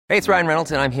Hey, it's Ryan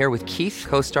Reynolds, and I'm here with Keith,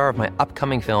 co-star of my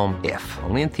upcoming film, If,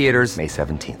 only in theaters May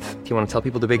 17th. Do you want to tell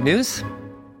people the big news?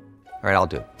 All right, I'll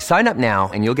do it. Sign up now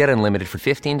and you'll get unlimited for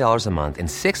 $15 a month and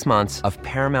 6 months of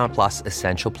Paramount Plus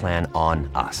Essential Plan on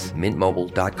us.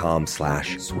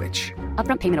 MintMobile.com/switch.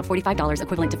 Upfront payment of $45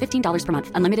 equivalent to $15 per month.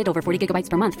 Unlimited over 40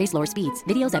 gigabytes per month. Face lower speeds.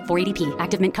 Videos at 480p.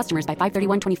 Active Mint customers by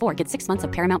 531.24 get 6 months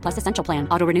of Paramount Plus Essential Plan.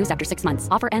 Auto renews after 6 months.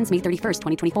 Offer ends May 31st,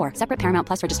 2024. Separate Paramount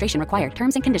Plus registration required.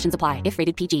 Terms and conditions apply if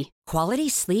rated PG. Quality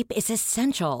sleep is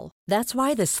essential. That's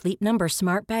why the Sleep Number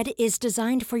Smart Bed is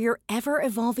designed for your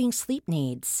ever-evolving sleep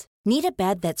needs. Need a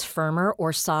bed that's firmer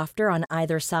or softer on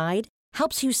either side?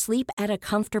 Helps you sleep at a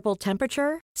comfortable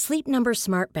temperature? Sleep Number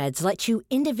Smart Beds let you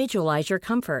individualize your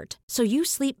comfort, so you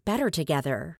sleep better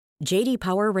together. J.D.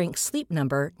 Power ranks Sleep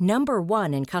Number number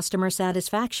 1 in customer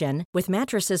satisfaction with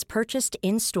mattresses purchased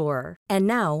in-store. And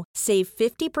now, save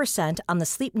 50% on the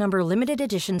Sleep Number Limited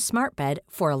Edition Smart Bed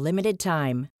for a limited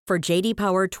time. For J.D.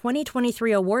 Power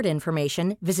 2023 award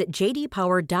information, visit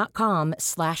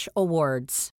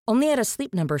jdpower.com/awards. Only at a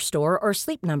Sleep Number store or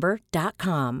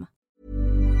sleepnumber.com.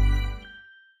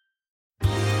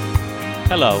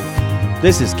 Hello,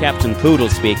 this is Captain Poodle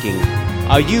speaking.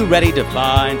 Are you ready to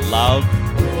find love?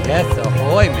 Yes,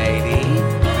 ahoy, matey.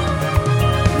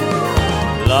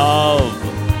 Love.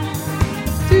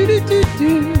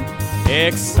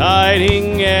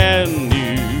 Exciting and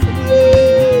new.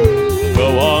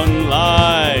 Go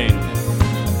online.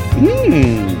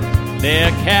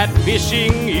 They're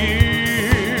catfishing you.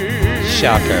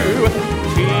 Shocker.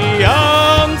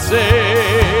 Fiancé.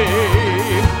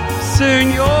 Soon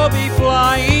you'll be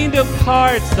flying to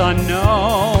parts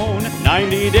unknown.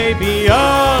 90-day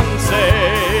Beyonce.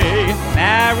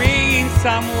 Marrying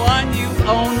someone you've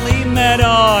only met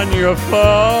on your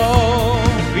phone.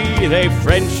 Be they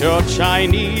French or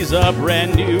Chinese, a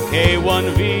brand new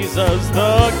K1 visa's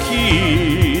the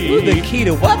key. Ooh, the key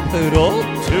to what, Poodle?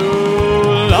 To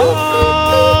love.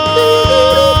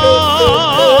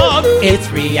 It's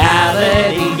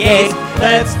reality gaze.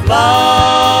 Let's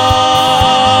love.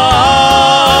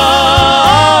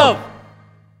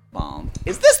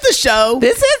 Is this the show?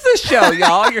 This is the show,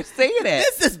 y'all. You're seeing it.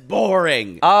 This is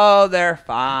boring. Oh, they're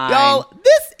fine. Y'all,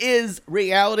 this is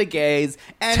Reality Gaze.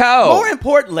 And Toe. more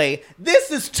importantly, this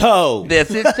is Toe.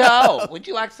 This is Toe. Would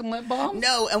you like some lip balm?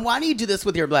 No, and why do you do this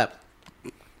with your lip?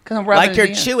 Because I'm rubbing Like you're it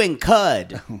in. chewing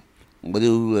cud. So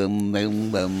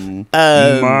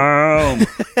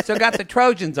got the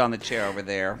Trojans on the chair over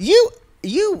there.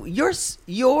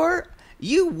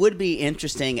 You would be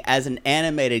interesting as an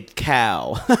animated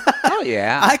cow. Oh,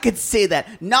 yeah. I could see that.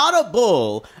 Not a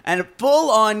bull, and a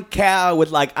full-on cow with,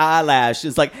 like,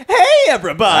 eyelashes. Like, hey,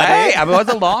 everybody. Hey, I was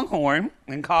a Longhorn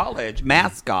in college.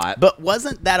 Mascot. But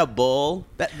wasn't that a bull?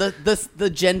 That the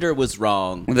gender was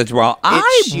wrong. That's wrong.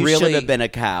 You should have been a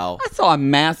cow. I saw a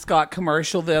mascot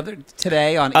commercial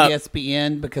today on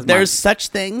ESPN because there's such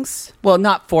things? Well,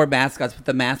 not for mascots, but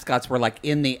the mascots were like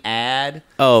in the ad.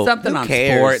 Oh, something who on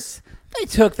cares? sports. They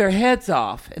took their heads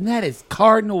off, and that is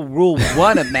cardinal rule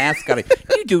 1 of mascotting.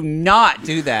 You do not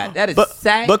do that. That is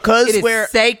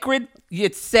sacred.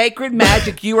 It's sacred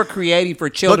magic you are creating for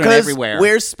children everywhere.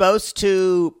 We're supposed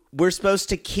to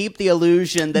keep the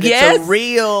illusion that it's a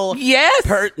real,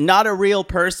 not a real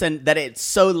person. That it's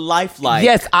so lifelike.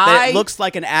 Yes, that it looks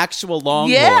like an actual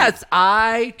Longhorn. Yes,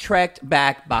 I trekked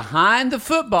back behind the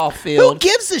football field. Who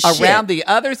gives a shit? Around the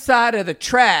other side of the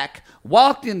track.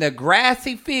 Walked in the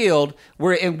grassy field,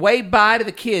 and waved bye to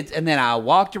the kids, and then I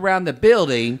walked around the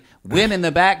building, went in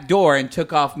the back door, and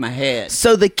took off my head.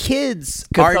 So the kids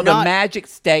the magic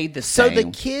stayed the same. So the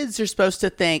kids are supposed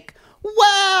to think,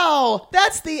 "Wow,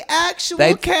 that's the actual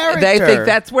character." They think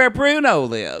that's where Bruno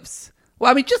lives.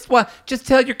 Well, I mean, just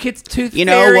tell your kids Tooth you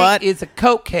know Fairy what? is a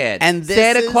cokehead, and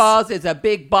Santa Claus is a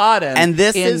big bottom, and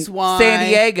this in is why San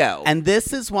Diego, and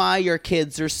this is why your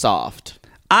kids are soft.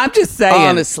 I'm just saying.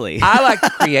 Honestly. I like to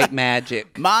create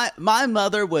magic. My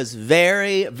mother was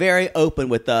very, very open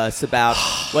with us about,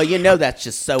 well, that's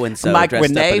just so-and-so like dressed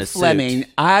Renee up in a Fleming,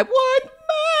 suit. I want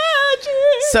magic.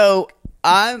 So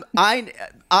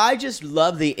I just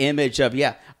love the image of,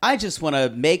 I just want to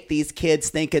make these kids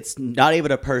think it's not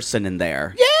even a person in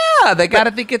there. Yeah, they got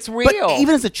to think it's real. But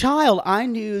even as a child, I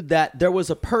knew that there was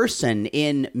a person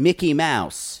in Mickey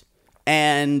Mouse.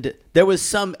 And there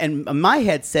was and my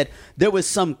head said there was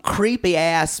some creepy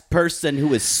ass person who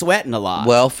was sweating a lot.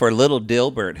 Well, for little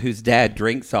Dilbert, whose dad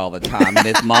drinks all the time and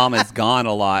his mom is gone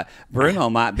a lot, Bruno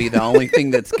might be the only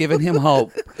thing that's given him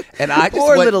hope. And I just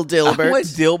Poor want, little Dilbert. I want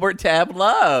Dilbert to have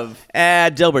love.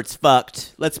 Dilbert's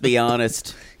fucked. Let's be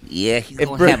honest. Yeah, he's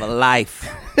going to have a life.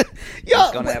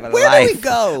 Yo, where do we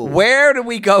go? Where do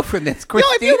we go from this? Yo,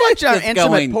 if you watch our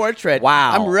intimate portrait,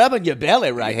 wow. I'm rubbing your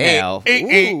belly right now.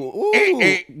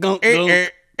 I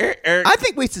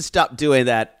think we should stop doing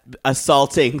that,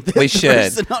 assaulting the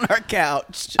person on our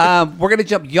couch. We're going to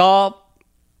jump, y'all.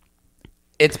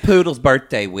 It's Poodle's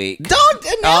birthday week. Don't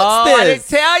announce this. I didn't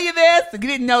tell you this. You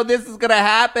didn't know this was going to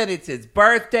happen. It's his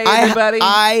birthday, everybody.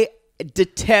 I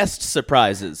detest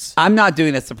surprises. I'm not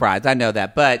doing a surprise. I know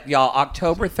that. But, y'all,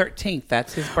 October 13th,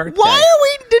 that's his birthday. Why are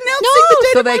we denouncing the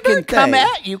date so of my they can birthday? come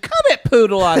at you. Come at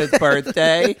Poodle on his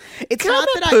birthday. It's not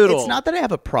that I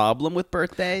have a problem with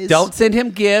birthdays. Don't send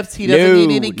him gifts. He doesn't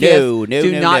need any gifts.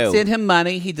 Do not send him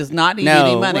money. He does not need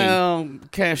any money. Well,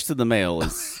 cash to the mail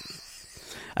is...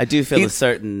 I do feel a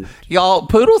certain... Y'all,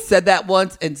 Poodle said that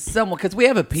once, and because we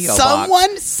have a P.O. box.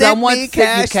 Someone sent me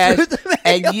cash through the mail.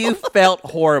 And you felt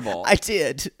horrible. I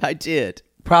did.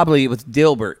 Probably it was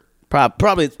Dilbert.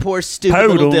 Probably it's poor, stupid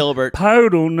little Dilbert.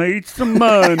 Poodle needs some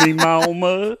money,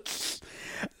 mama.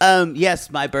 Yes,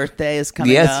 my birthday is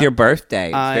coming up. Yes, your birthday.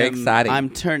 It's very exciting. I'm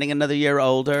turning another year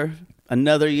older,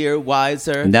 another year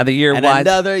wiser. Another year and wiser.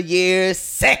 another year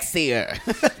sexier.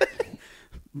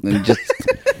 And just...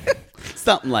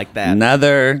 Something like that.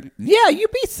 Yeah, you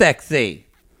be sexy.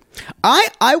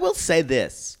 I will say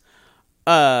this.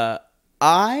 I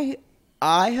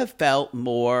have felt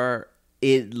more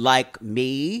like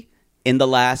me in the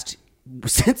last a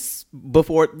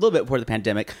little bit before the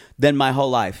pandemic than my whole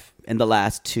life in the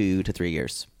last 2 to 3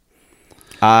 years.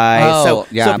 So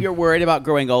if you're worried about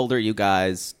growing older, you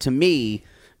guys, to me,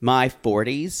 my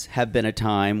 40s have been a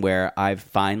time where I've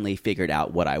finally figured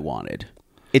out what I wanted.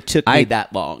 It took me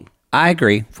that long. I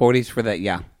agree. 40s for that,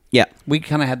 yeah. Yeah. We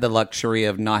kind of had the luxury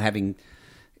of not having,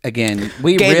 again,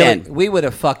 we would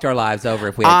have fucked our lives over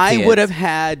if we had kids. I would have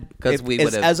had,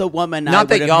 as a woman, not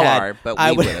that y'all are, but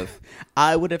we would have.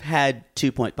 I would have had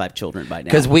 2.5 children by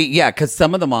now. Because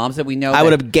some of the moms that we know. I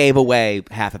would have gave away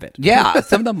half of it. Yeah,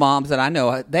 some of the moms that I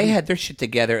know, they had their shit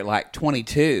together at like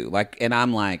 22. And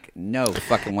I'm like, no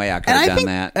fucking way I could have done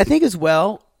that. I think as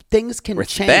well, things can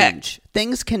change.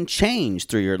 Things can change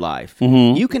through your life.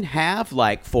 Mm-hmm. You can have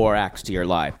like 4 acts to your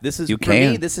life. For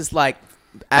me, this is like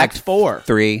act 4.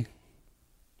 3.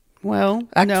 Well,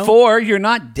 act 4, you're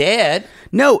not dead.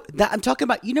 No, I'm talking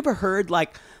about, you never heard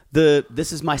like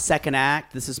this is my second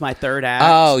act, this is my third act.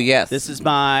 Oh, yes.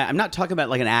 I'm not talking about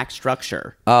like an act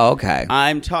structure. Oh, okay.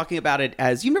 I'm talking about it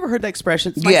as, you never heard that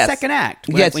expression? It's my second act.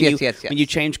 Yes. When you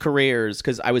change careers,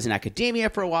 because I was in academia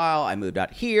for a while, I moved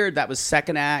out here, that was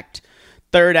second act.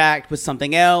 Third act was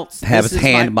something else. That was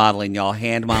hand modeling, y'all.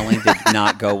 Hand modeling did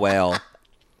not go well.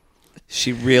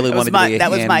 She really wanted to be a hand model.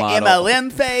 That was my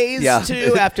MLM phase,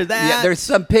 too, after that. Yeah, there's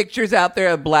some pictures out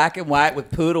there of black and white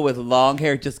with Poodle with long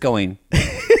hair just going...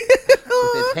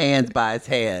 with his hands by his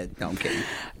head. No, I'm kidding.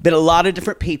 Been a lot of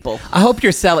different people. I hope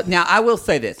you're celebrating. Now, I will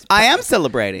say this. I am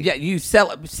celebrating. Yeah, you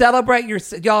celebrate your...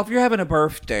 Y'all, if you're having a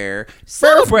birthday,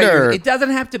 celebrate. It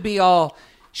doesn't have to be all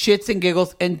shits and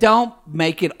giggles. And don't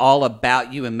make it all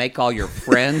about you and make all your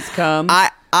friends come.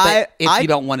 If you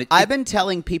don't want it... I've been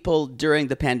telling people during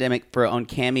the pandemic on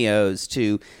Cameos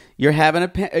to... You're having a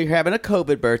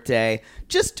COVID birthday.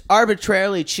 Just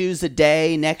arbitrarily choose a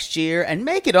day next year and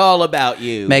make it all about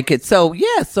you. Make it so. You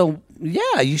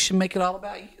should make it all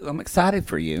about you. I'm excited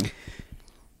for you.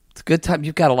 It's a good time.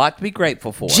 You've got a lot to be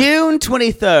grateful for. June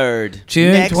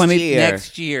 23rd.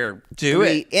 Next year. Do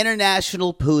it.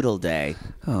 International Poodle Day.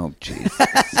 Oh, Jesus.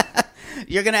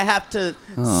 You're gonna have to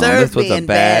serve me in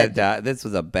bed. This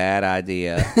was a bad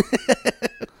idea.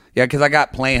 Yeah, because I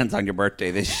got plans on your birthday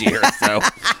this year, so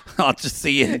I'll just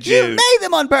see you in June. You made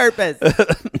them on purpose.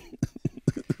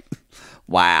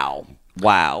 Wow.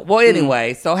 Well,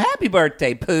 anyway, so happy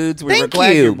birthday, Poods. We're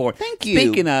glad you're born. Thank you.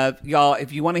 Speaking of, y'all,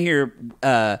 if you want to hear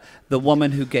the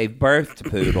woman who gave birth to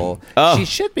Poodle, she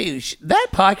should be. That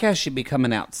podcast should be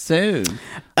coming out soon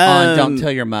on Don't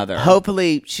Tell Your Mother.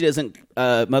 Hopefully, she doesn't.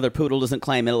 Mother Poodle doesn't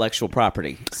claim intellectual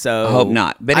property. So I hope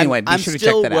not. But anyway, be sure to check that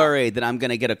out. I'm still worried that I'm going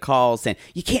to get a call saying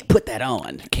you can't put that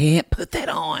on. Jay-Bird.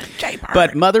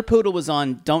 But Mother Poodle was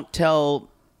on Don't Tell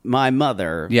My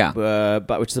Mother,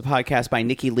 which is a podcast by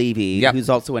Nikki Levy, who's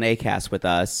also an ACAST with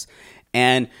us.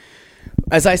 And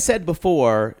as I said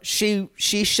before, she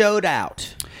showed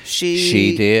out.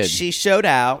 She did. She showed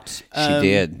out. She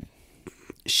did.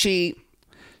 She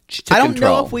took I don't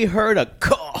control. know if we heard a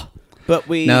call, but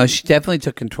No, she definitely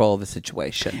took control of the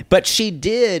situation. But she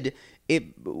did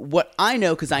what I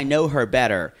know, because I know her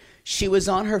better. She was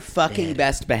on her fucking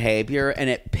best behavior, and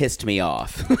it pissed me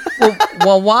off.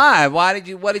 well, why? What did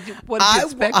you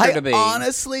expect her to be? I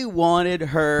honestly wanted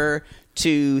her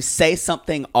to say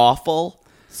something awful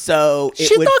So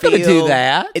she's not going to do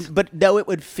that. But no, it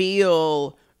would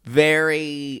feel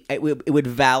very. It would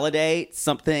validate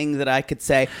something that I could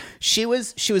say. She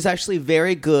was actually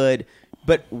very good.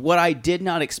 But what I did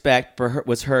not expect for her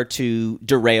was her to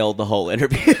derail the whole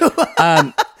interview.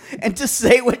 And to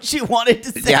say what she wanted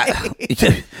to say.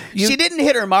 Yeah. She didn't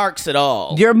hit her marks at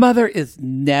all. Your mother is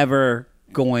never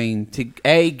going to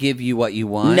A, give you what you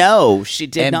want. No, she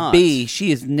did not. And B,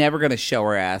 she is never going to show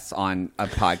her ass on a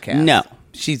podcast. No.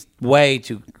 She's way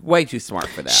too smart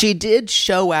for that. She did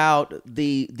show out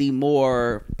the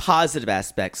more positive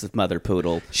aspects of Mother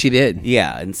Poodle. She did.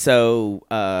 Yeah, and so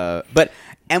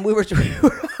and we were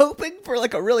hoping for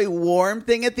like a really warm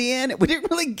thing at the end. We didn't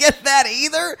really get that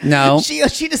either. No.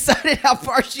 She decided how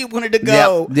far she wanted to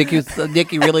go. Yep.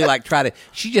 Nikki really tried to.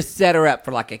 She just set her up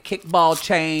for like a kickball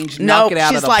change, knock it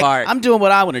out of the park. I'm doing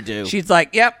what I want to do. She's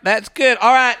like, yep, that's good.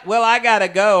 All right, well, I gotta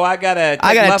go. I gotta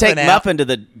take Muffin to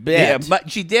the bed. Yeah, but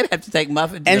she did have to take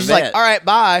Muffin to and the she's bed. Like, all right,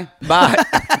 bye.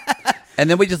 And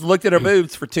then we just looked at her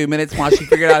boobs for 2 minutes while she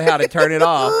figured out how to turn it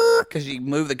off because she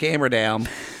moved the camera down.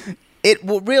 It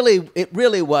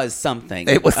really was something.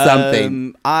 It was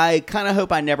something. I kind of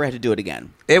hope I never had to do it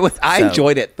again. I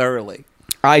enjoyed it thoroughly.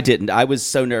 I didn't. I was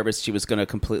so nervous she was going to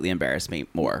completely embarrass me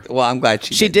more. Well, I'm glad she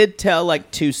did. She did tell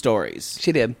like 2 stories.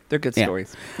 She did. They're good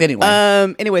stories.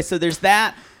 Anyway, so there's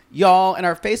that. Y'all, in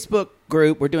our Facebook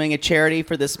group, we're doing a charity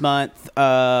for this month.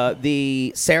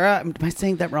 The Sarah, am I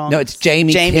saying that wrong? No, it's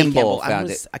Jamie Kimball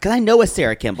found it. Because I know a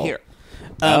Sarah Kimball. Here.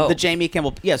 The Jamie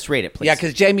Kimball. Yes, read it, please. Yeah,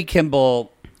 because Jamie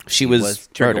Kimball... She was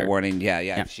trigger murdered. warning.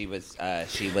 Yeah. She was.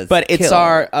 But it's killed.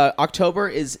 our October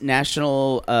is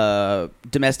National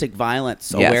Domestic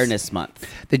Violence Awareness Month.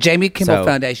 The Jamie Kimball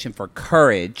Foundation for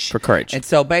Courage. And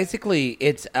so basically,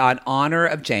 it's an honor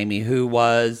of Jamie, who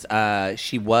was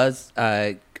she lost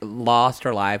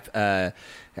her life.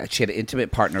 She had an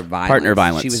intimate partner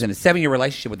violence. She was in a 7-year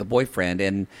relationship with a boyfriend,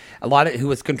 and who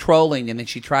was controlling. And then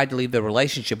she tried to leave the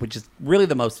relationship, which is really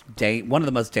one of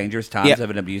the most dangerous times of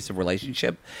an abusive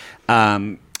relationship.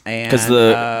 Because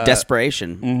the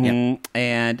desperation. Mm-hmm.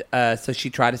 And so she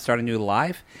tried to start a new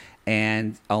life,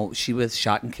 and she was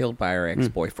shot and killed by her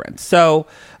ex-boyfriend. So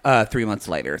 3 months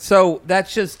later. So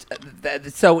that's just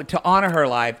so to honor her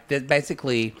life. That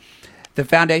basically. The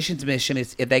foundation's mission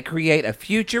is if they create a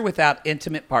future without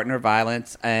intimate partner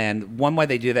violence, and one way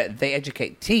they do that, they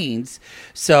educate teens.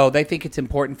 So they think it's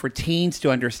important for teens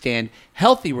to understand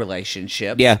healthy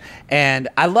relationships. Yeah. And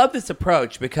I love this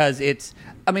approach because there's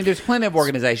plenty of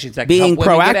organizations that can being help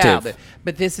women get out proactive. of it.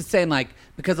 But this is saying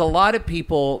because a lot of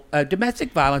people,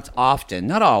 domestic violence often,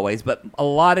 not always, but a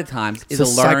lot of times is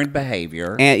a learned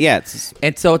behavior.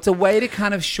 And so it's a way to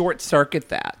kind of short circuit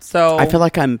that. So I feel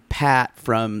like I'm Pat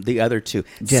from the other two.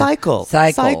 Yeah. Cycle.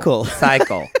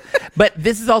 But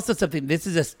this is also something, this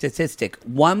is a statistic.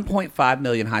 1.5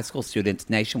 million high school students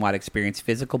nationwide experience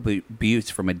physical abuse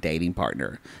from a dating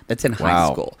partner. That's in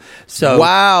high school.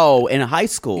 So in high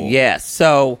school. Yes.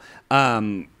 So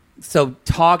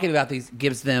talking about these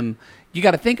gives them, you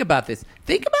got to think about this.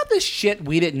 Think about the shit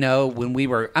we didn't know when we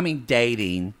were,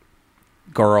 dating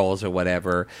girls or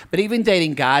whatever, but even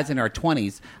dating guys in our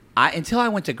 20s. Until I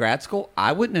went to grad school,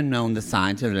 I wouldn't have known the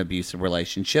signs of an abusive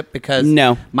relationship because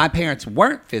my parents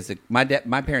weren't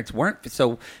my parents weren't.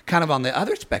 So kind of on the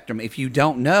other spectrum, if you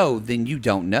don't know, then you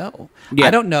don't know. Yeah.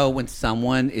 I don't know when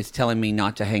someone is telling me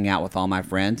not to hang out with all my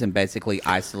friends and basically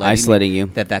isolating you.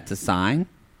 That's a sign.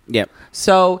 Yep.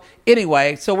 So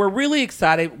anyway, we're really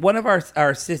excited. One of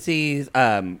our sissies,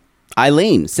 Sissy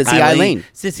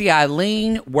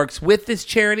Eileen works with this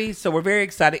charity, so we're very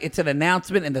excited. It's an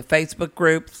announcement in the Facebook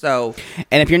group.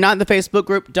 And if you're not in the Facebook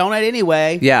group, donate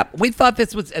anyway. Yeah, we thought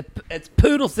this was.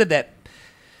 Poodle said that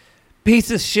piece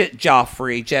of shit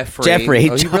Jeffrey. He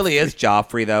really is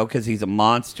Joffrey though, because he's a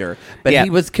monster. But he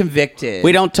was convicted.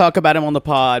 We don't talk about him on the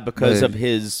pod because of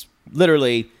his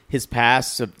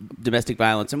past of domestic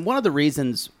violence, and one of the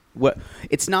reasons we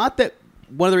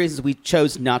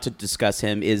chose not to discuss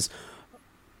him is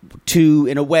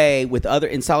in a way,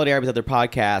 in solidarity with other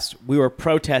podcasts, we were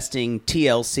protesting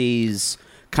TLC's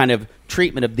kind of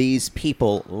treatment of these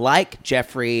people like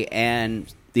Jeffrey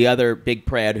and the other big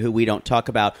pred who we don't talk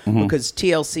about, because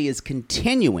TLC is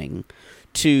continuing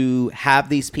to have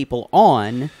these people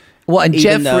on. Well, and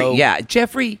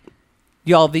Jeffrey,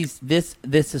 y'all, this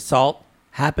assault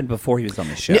happened before he was on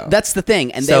the show. That's the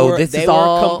thing. And they were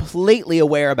completely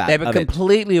aware about it. They were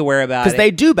completely aware about it. Because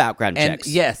they do background checks.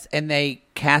 Yes, and they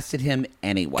casted him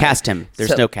anyway. Cast him.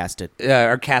 There's no casted.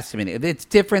 Or cast him anyway. It's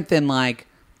different than,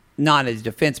 not as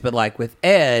defense, but with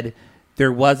Ed,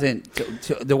 there wasn't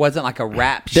like a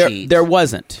rap sheet. There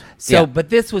wasn't. So, but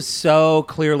this was so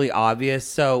clearly obvious.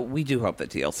 So we do hope that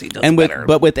TLC does better.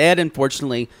 But with Ed,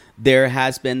 unfortunately, there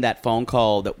has been that phone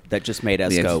call that just made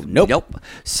us go, nope.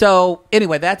 So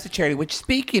anyway, that's a charity. Which,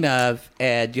 speaking of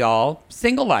Ed, y'all,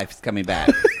 Single Life is coming back.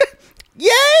 Yay!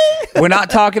 We're not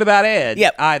talking about Ed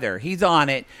either. He's on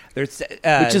it. There's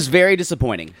which is very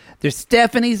disappointing. There's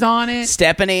Stephanie's on it.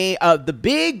 Stephanie, the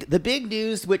big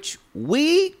news, which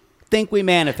we think we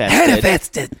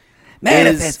manifested.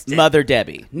 Is Mother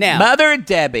Debbie. Mother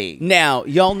Debbie. Now,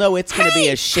 y'all know it's going to be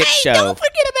a shit show. Don't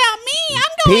forget about me. I'm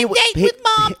going to date with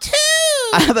Mom, too.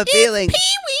 I have a feeling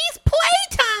Pee-wee's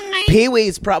playtime.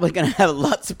 Pee-wee's probably going to have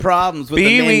lots of problems with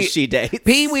the men she dates.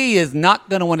 Pee-wee is not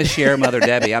going to want to share Mother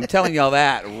Debbie. I'm telling y'all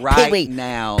that right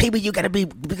now. Pee-wee, you got to be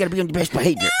on your best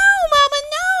behavior. No, Mama,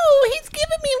 no. He's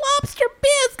giving me lobster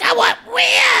bisque. I want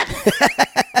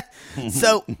ribs.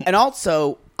 So, and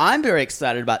also, I'm very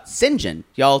excited about Sinjin.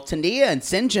 Y'all, Tania and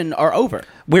Sinjin are over.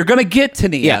 We're going to get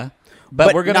Tania.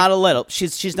 But we're gonna not a little.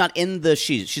 She's not in the.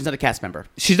 She's not a cast member.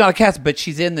 She's not a cast, but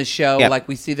she's in the show. Yep. Like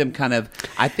we see them kind of.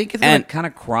 I think it's going to kind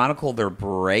of chronicle their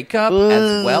breakup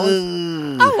as well.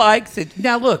 I like it.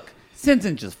 Now look,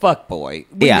 Sinjin's just fuck boy.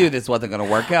 We knew this wasn't going to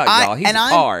work out, y'all. He's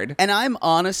hard. And I'm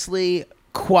honestly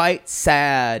quite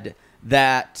sad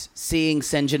that seeing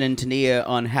Sinjin and Tania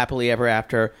on Happily Ever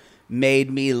After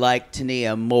made me like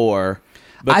Tania more.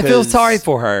 I feel sorry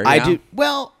for her. I do.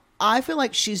 Well, I feel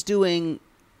like she's doing.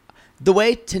 The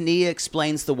way Tania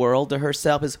explains the world to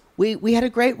herself is, we had a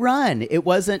great run. It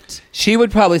wasn't... She would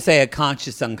probably say a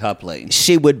conscious uncoupling.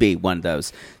 She would be one of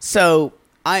those. So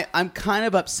I'm kind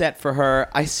of upset for her.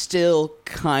 I still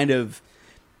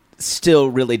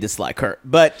really dislike her.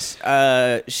 But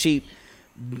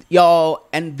y'all,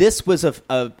 and this was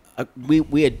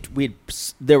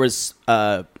there was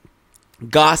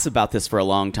gossip about this for a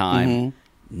long time.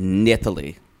 Mm-hmm.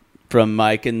 Natalie. From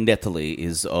Mike and Natalie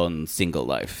is on Single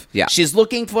Life. Yeah. She's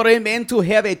looking for a man to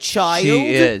have a child.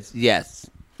 She is, yes.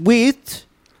 Which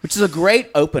is a great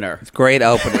opener. It's a great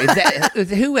opener.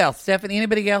 Who else? Stephanie,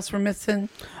 anybody else we're missing?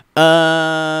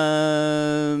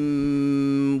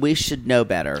 We should know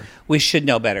better.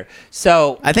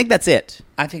 So I think that's it.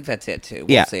 I think that's it too.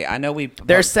 We'll see. I know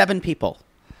there's 7 people.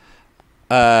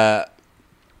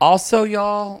 Also,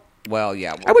 y'all. Well,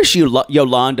 yeah. I wish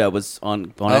Yolanda was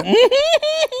on it.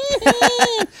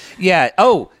 Yeah.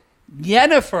 Oh,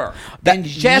 Yennefer and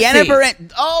Jesse.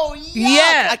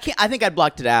 Yeah. I think I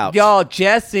blocked it out. Y'all,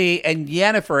 Jesse and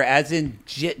Yennefer, as in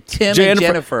Tim and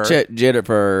Jennifer.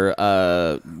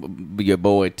 Jennifer, your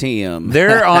boy Tim.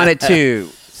 They're on it too.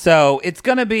 So it's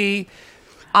gonna be.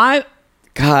 God,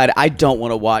 I don't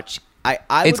want to watch.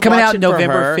 It's coming out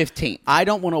November 15th. I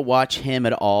don't want to watch him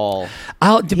at all.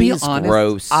 To be honest,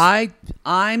 gross.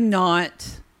 I'm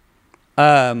not.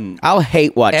 I'll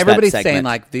hate watch. Everybody's that segment. saying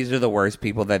like these are the worst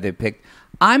people that they picked.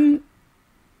 I'm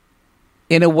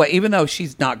in a way, even though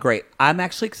she's not great, I'm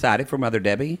actually excited for Mother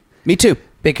Debbie. Me too,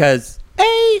 because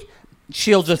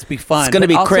she'll just be fun. It's going to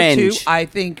be cringe. Too, I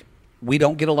think we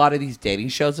don't get a lot of these dating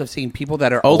shows. I've seen people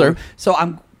that are older, so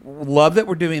love that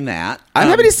we're doing that. I'm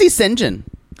happy to see Sinjin.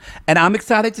 And I'm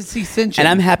excited to see Sinjin. And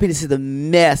I'm happy to see the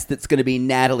mess that's going to be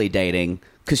Natalie dating,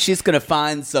 because she's going to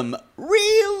find some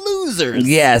real losers.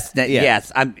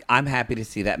 Yes. I'm happy to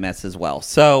see that mess as well.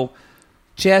 So,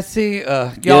 Jesse,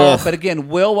 y'all, but again,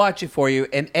 we'll watch it for you.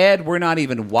 And Ed, we're not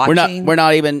even watching. We're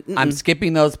not even. I'm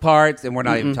skipping those parts, and we're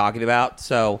not even talking about.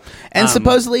 So, and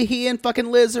supposedly he and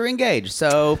fucking Liz are engaged.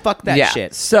 So fuck that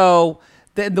shit. So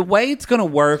the way it's going to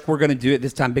work, we're going to do it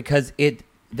this time because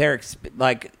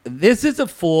this is a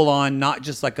full on, not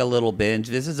just like a little binge.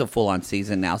 This is a full on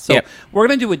season now. So we're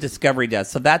going to do what Discovery does.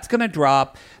 So that's going to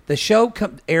drop. The show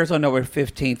airs on November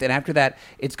 15th. And after that,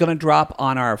 it's going to drop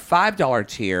on our $5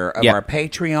 tier of our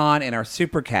Patreon and our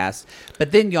Supercast.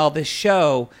 But then, y'all, this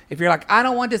show, if you're like, I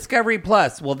don't want Discovery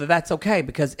Plus, well, that's okay.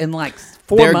 Because in like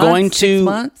 4 months, 6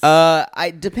 months?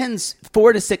 It depends,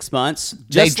 4 to 6 months.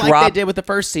 Just like they did with the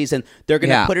first season. They're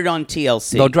going to put it on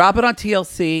TLC. They'll drop it on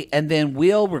TLC, and then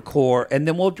we'll record. And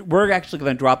then we're actually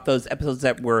going to drop those episodes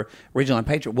that were originally on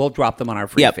Patreon. We'll drop them on our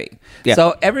free feed. Yep.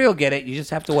 So everybody will get it. You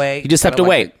just have to wait.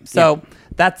 So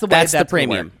that's the way that's the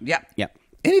premium. Yep.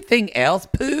 Anything else,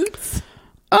 Poots?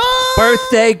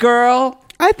 Birthday girl.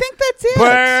 I think that's it.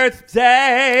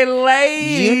 Birthday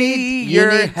lady.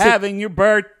 You're having your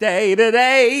birthday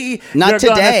today. Not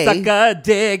today. You're going to suck a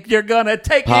dick. You're going to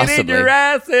take it in your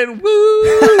ass and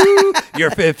woo.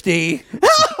 You're 50.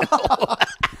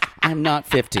 I'm not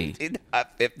 50. You're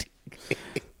not 50.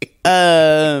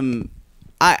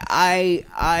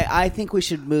 I think we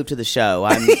should move to the show.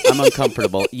 I'm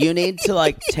uncomfortable. You need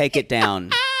to take it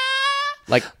down.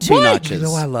 like 2 notches. You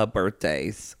know, I love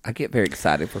birthdays. I get very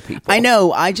excited for people. I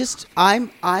know. I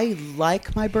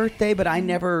like my birthday, but I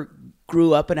never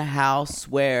grew up in a house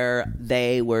where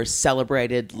they were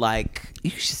celebrated like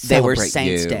they were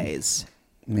Saints' days.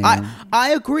 Yeah. I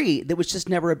agree. That was just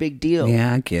never a big deal.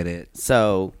 Yeah, I get it.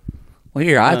 So, well,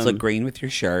 your eyes look green with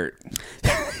your shirt.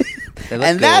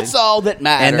 And that's all that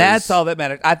matters. And that's all that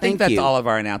matters. I think that's all of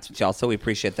our announcements, y'all. So we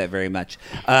appreciate that very much.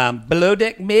 Below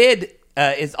Deck Mid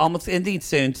is almost ending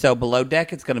soon. So Below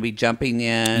Deck is going to be jumping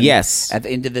in. Yes. At the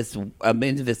end of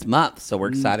this month. So we're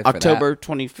excited for that. October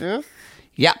 25th.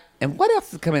 Yeah. And what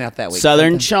else is coming out that week?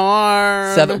 Southern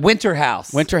Charm. Winter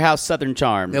House. Winter House Southern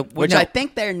Charm. Which I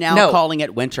think they're now calling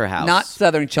it Winter House. Not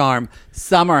Southern Charm.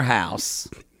 Summer House.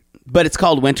 But it's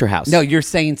called Winter House. No, you're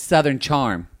saying Southern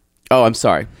Charm. Oh, I'm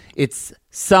sorry. It's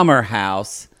Summer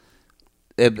House.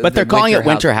 But they're calling it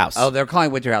Winter House. Oh, they're calling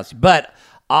it Winter House. But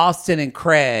Austin and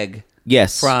Craig.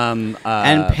 Yes. From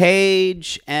and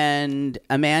Paige and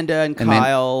Amanda and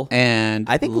Kyle. And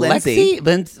I think Lindsay.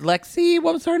 Lexi,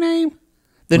 what was her name?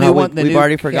 The new one. We've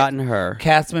already forgotten her.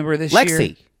 Cast member this year.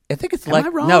 Lexi. I think it's Lexi. Am I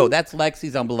wrong? No, that's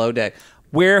Lexi's on Below Deck.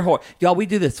 Y'all, we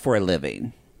do this for a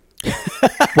living.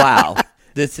 Wow.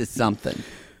 This is something.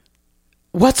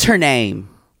 What's her name?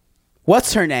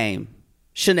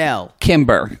 Chanel.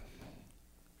 Kimber.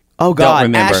 Oh, God. Don't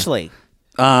remember. Ashley.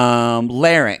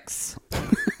 Larynx.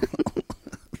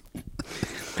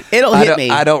 It'll hit me.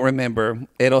 I don't remember.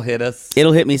 It'll hit us.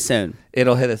 It'll hit me soon.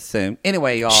 It'll hit us soon.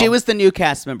 Anyway, y'all. She was the new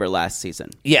cast member last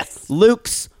season. Yes.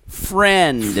 Luke's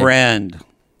friend.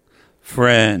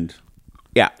 Friend.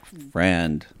 Yeah.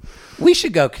 Friend. We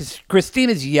should go because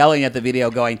Christina's yelling at the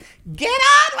video going, get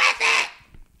on with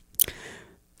it.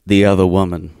 The other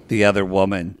woman.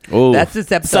 Oh, that's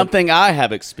this episode. Something I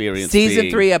have experienced.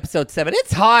 Season 3, episode 7.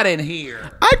 It's hot in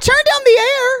here. I turned down the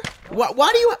air.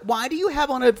 Why do you have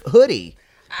on a hoodie?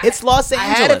 It's Los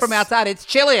Angeles. I had it from outside. It's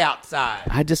chilly outside.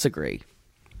 I disagree.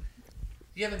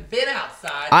 You haven't been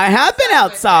outside. I have been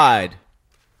outside.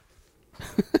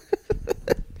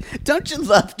 Don't you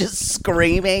love just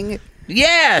screaming?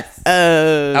 Yes.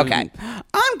 Okay.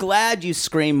 I'm glad you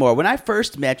scream more. When I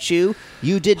first met you,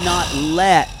 you did not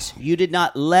let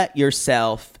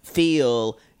yourself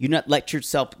feel. You not let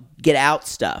yourself get out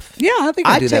stuff. Yeah, I think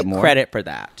I do that more. I take credit for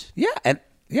that. Yeah, and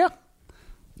yeah.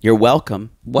 You're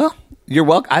welcome. Well, you're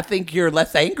welcome. I think you're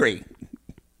less angry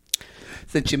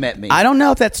since you met me. I don't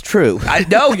know if that's true. I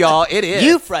know, y'all. It is.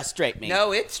 You frustrate me.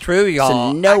 No, it's true,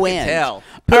 y'all. To no I end. Can tell.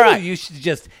 All right. You should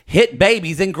just hit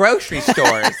babies in grocery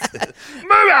stores.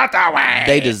 Move out the way.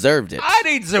 They deserved it. I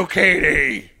need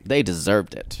zucchini. They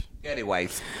deserved it.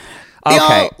 Anyways. Okay.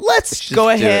 Y'all, let's go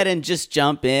ahead and just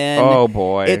jump in. Oh,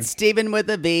 boy. It's Stephen with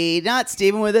a V, not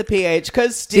Stephen with a PH,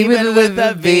 because Stephen with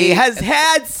a V has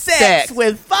had sex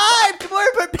with 5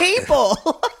 more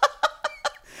people.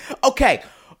 Okay.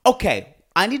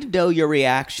 I need to know your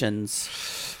reactions.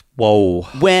 Whoa.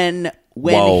 When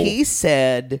he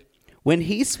said,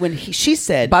 she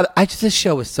said. This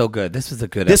show was so good. This was a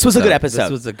good episode. This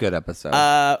was a good episode.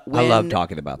 I love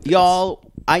talking about this. Y'all,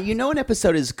 an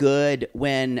episode is good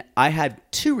when I had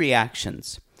 2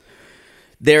 reactions.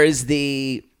 There's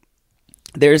the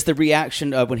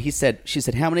reaction of when she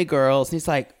said, how many girls? And he's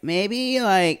like, maybe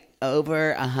like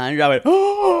over 100. I went,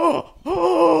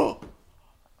 oh.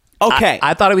 Okay.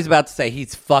 I thought he was about to say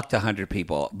he's fucked 100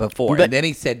 people before. And then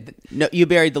he said... No, you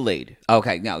buried the lead.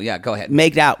 Okay, no, yeah, go ahead.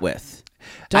 Made out with.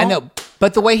 I know,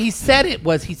 but the way he said it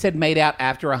was he said made out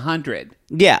after 100.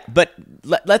 Yeah, but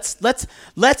let's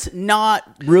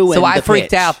not ruin So I the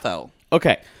freaked pitch. out, though.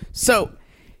 Okay. So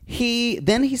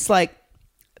he's like...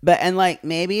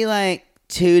 maybe like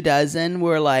 24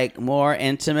 were like more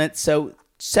intimate. So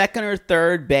second or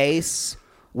third base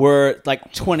were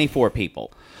like 24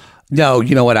 people. No,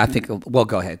 you know what I think? Well,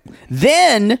 go ahead.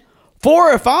 Then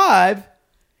 4 or 5,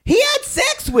 he had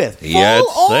sex with. He had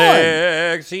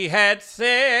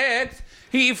sex.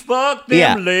 He fucked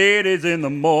them ladies in the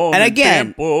morning. And again,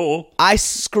 temple. I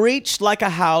screeched like a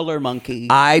howler monkey.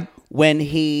 When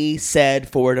he said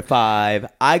 4 to 5,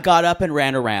 I got up and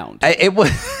ran around. It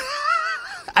was.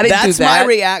 I didn't That's do that. my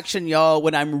reaction, y'all,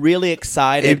 when I'm really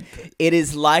excited. It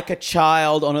is like a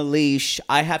child on a leash.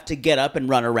 I have to get up and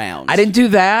run around. I didn't do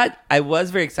that. I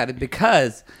was very excited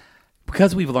because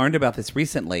we've learned about this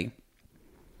recently.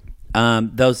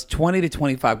 Those 20 to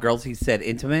 25 girls he said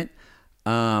intimate,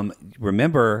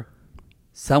 remember,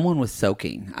 someone was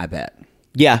soaking, I bet.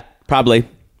 Yeah, probably.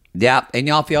 Yeah, and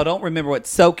y'all, if y'all don't remember what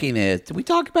soaking is, did we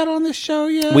talk about it on this show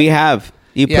yet? We have.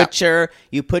 You put your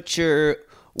you put your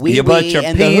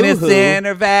penis in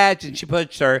her vag, and she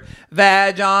puts her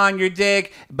vag on your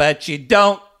dick, but you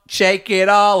don't shake it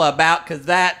all about, because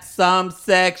that's some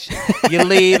sex. You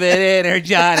leave it in her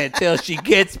vagina until she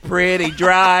gets pretty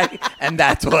dry, and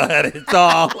that's what it's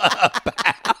all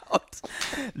about.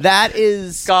 That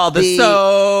is called the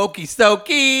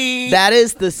soaky. That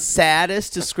is the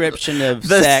saddest description of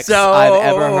sex I've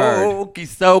ever heard.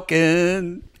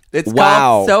 Soaking. It's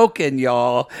called soaking,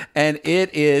 y'all. And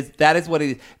that is what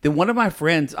it is. Then one of my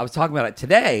friends, I was talking about it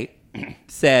today,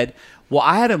 said, well,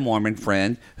 I had a Mormon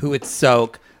friend who would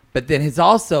soak, but then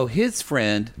his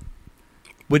friend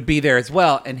would be there as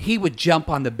well, and he would jump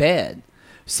on the bed.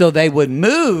 So they would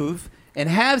move and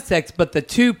have sex, but the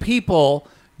two people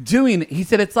doing it, he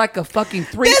said it's like a fucking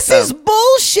threesome. This is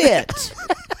bullshit.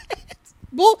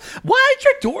 Well, why did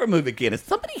your door move again? Is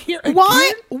somebody here again?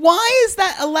 Why is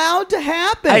that allowed to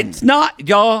happen? It's not,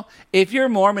 y'all. If you're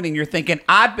Mormon and you're thinking,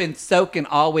 I've been soaking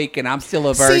all week and I'm still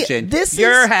a virgin,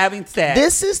 you're having sex.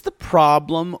 This is the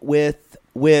problem with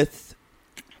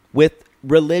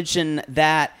religion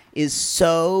that is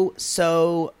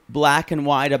so black and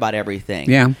white about everything.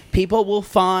 Yeah. People will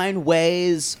find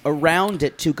ways around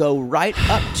it to go right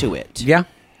up to it. Yeah.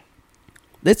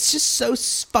 That's just so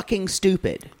fucking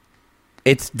stupid.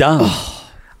 It's dumb.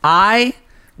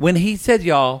 When he said,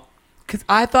 y'all, because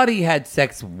I thought he had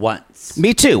sex once.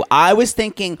 Me too. I was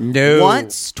thinking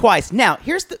once, twice. Now,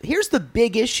 here's the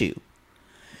big issue.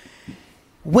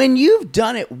 When you've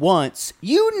done it once,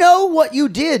 you know what you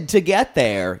did to get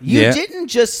there. You didn't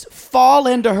just fall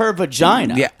into her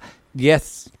vagina. Yeah.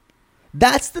 Yes.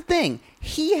 That's the thing.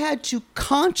 He had to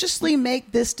consciously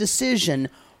make this decision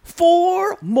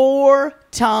 4 more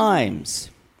times.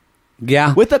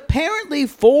 Yeah. With apparently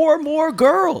 4 more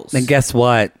girls. And guess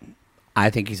what?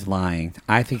 I think he's lying.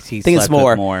 I think he's slept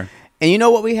with more. And you know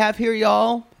what we have here,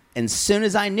 y'all? And as soon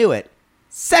as I knew it,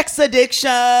 sex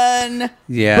addiction.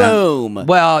 Yeah. Boom.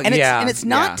 Well, and it's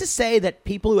not to say that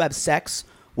people who have sex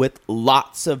with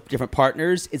lots of different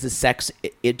partners is a sex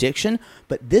addiction,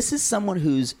 but this is someone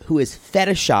who has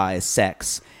fetishized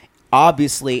sex,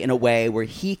 obviously in a way where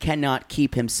he cannot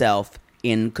keep himself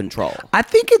in control. I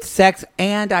think it's sex,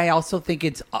 and I also think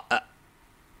it's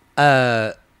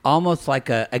almost like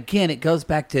again, it goes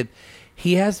back to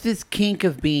he has this kink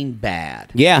of being bad.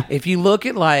 Yeah. If you look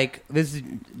at, like, this is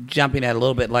jumping at a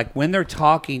little bit, like when they're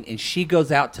talking and she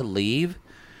goes out to leave,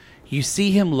 you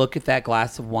see him look at that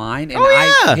glass of wine,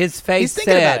 and his face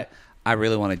said, I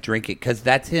really want to drink it, because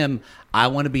that's him. I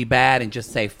want to be bad and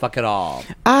just say, fuck it all.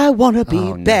 I want to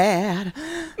be bad.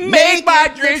 Make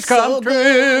my dreams come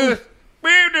true.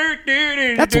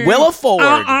 That's Willa Ford.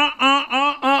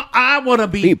 I want to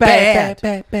be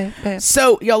bad.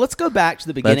 So, y'all, let's go back to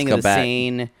the beginning of the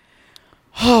scene.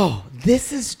 Oh,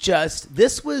 this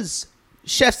was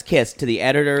chef's kiss to the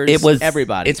editors. It was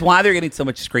everybody. It's why they're getting so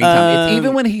much screen time. It's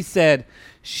even when he said,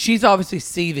 she's obviously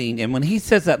seething, and when he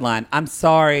says that line, I'm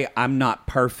sorry, I'm not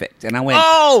perfect. And I went,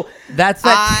 that's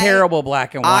that terrible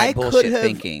black and white bullshit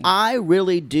thinking. I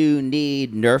really do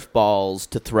need Nerf balls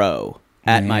to throw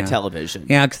at my television.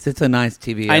 Yeah, because it's a nice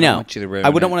TV. I know. Don't want you to ruin I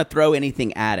wouldn't want to throw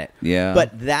anything at it. Yeah.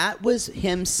 But that was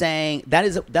him saying,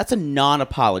 that's a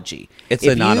non-apology. It's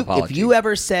a non-apology. If you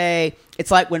ever say,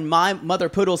 it's like when my mother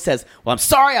poodle says, well, I'm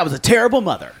sorry, I was a terrible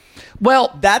mother.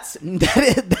 Well, that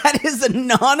is a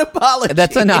non-apology.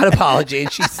 That's a non-apology,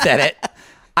 and she said it.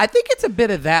 I think it's a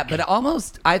bit of that, but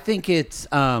almost, I think it's,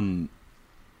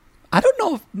 I don't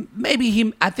know if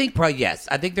maybe I think probably yes.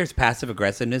 I think there's passive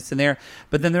aggressiveness in there,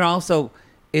 but then there also,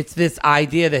 it's this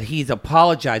idea that he's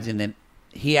apologizing, that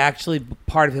he actually,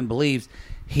 part of him believes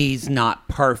he's not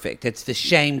perfect. It's the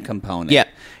shame component. Yeah.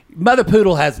 Mother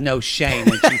Poodle has no shame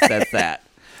when she says that.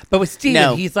 But with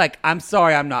Steven, he's like, I'm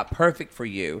sorry, I'm not perfect for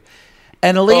you.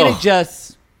 And Alina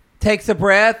just takes a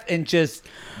breath and just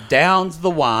downs the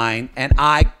wine, and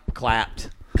I clapped.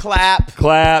 Clap.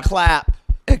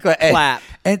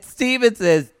 And Steven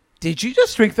says, did you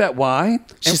just drink that wine?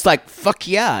 She's like, fuck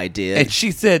yeah, I did. And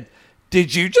she said,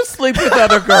 did you just sleep with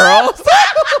other girls?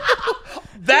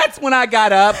 That's when I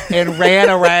got up and ran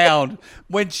around.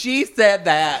 When she said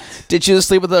that. Did you just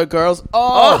sleep with other girls?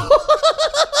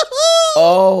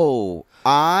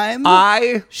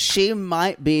 She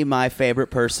might be my favorite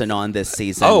person on this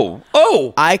season.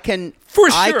 I can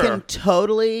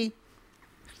totally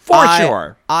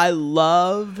sure. I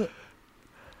love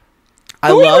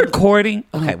recording.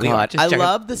 Okay, I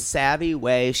love the savvy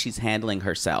way she's handling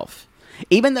herself.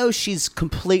 Even though she's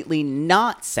completely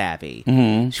not savvy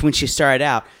when she started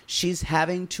out, she's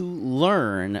having to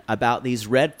learn about these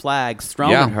red flags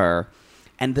thrown at her.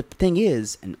 And the thing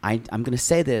is, and I'm going to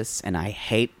say this, and I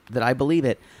hate that I believe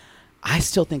it, I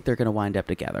still think they're going to wind up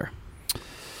together.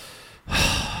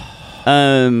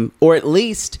 Or at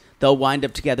least they'll wind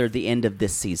up together at the end of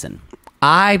this season.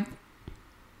 I'm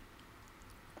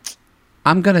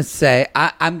going to say,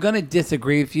 I'm going to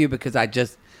disagree with you because I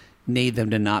just need them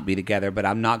to not be together. But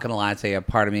I'm not going to lie and say a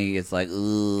part of me is like,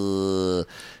 ugh.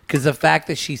 Because the fact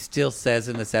that she still says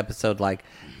in this episode, like,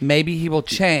 maybe he will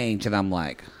change. And I'm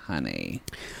like, honey.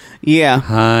 Yeah.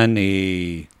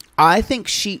 Honey. I think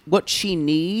what she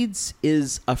needs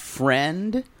is a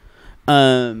friend,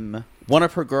 one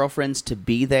of her girlfriends to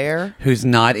be there. Who's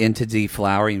not into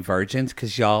deflowering virgins.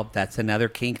 Because, y'all, that's another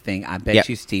kink thing. I bet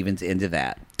you Steven's into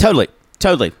that. Totally.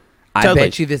 I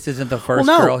bet you this isn't the first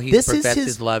girl he's professed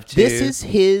his love to. This is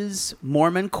his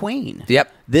Mormon queen.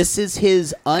 Yep. This is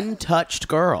his untouched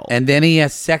girl. And then he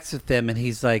has sex with them, and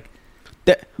he's like,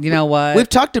 you know what? We've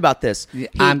talked about this.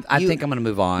 I think I'm going to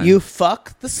move on. You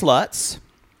fuck the sluts,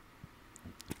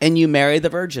 and you marry the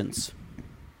virgins.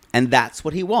 And that's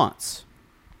what he wants,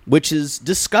 which is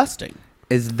disgusting.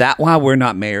 Is that why we're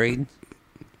not married?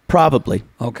 Probably.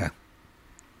 Okay.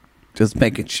 Just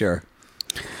making sure.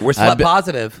 We're slut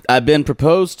positive. I've been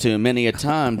proposed to many a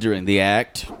time during the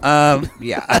act.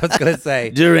 Yeah, I was going to say.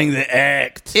 During the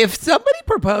act. If somebody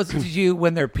proposes to you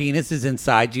when their penis is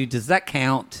inside you, does that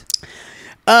count?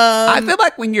 I feel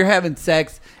like when you're having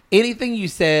sex, anything you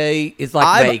say is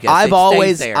like Vegas.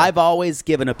 I've always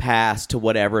given a pass to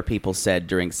whatever people said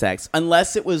during sex,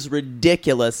 unless it was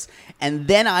ridiculous, and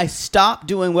then I stopped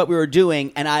doing what we were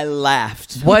doing, and I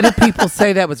laughed. What did people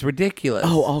say that was ridiculous?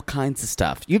 Oh, all kinds of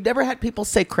stuff. You've never had people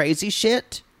say crazy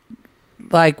shit?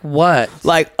 Like what?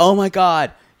 Like, oh my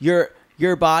God, your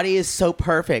body is so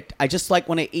perfect. I just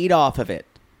want to eat off of it.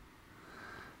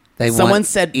 Someone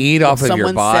said eat off of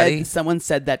your body. Someone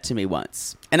said that to me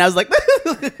once, and I was like,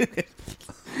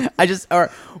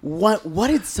 what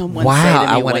did someone say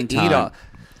to me one time? Eat off.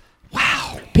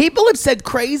 Wow, people have said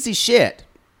crazy shit.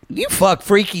 You fuck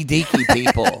freaky deaky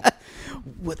people.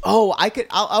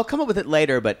 I'll come up with it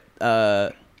later, but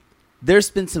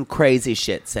there's been some crazy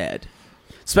shit said,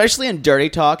 especially in Dirty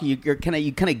Talk. You kind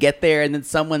of get there, and then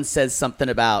someone says something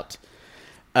about.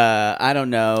 I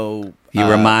don't know. You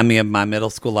remind me of my middle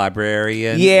school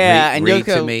librarian. Yeah, read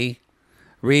to me.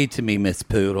 Read to me, Miss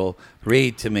Poodle.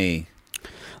 Read to me.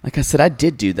 Like I said, I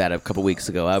did do that a couple weeks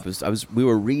ago. We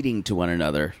were reading to one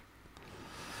another.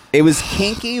 It was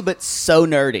kinky, but so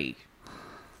nerdy.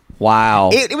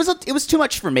 Wow. It was too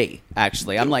much for me,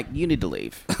 actually. I'm like, you need to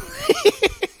leave.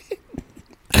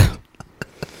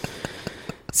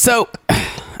 So,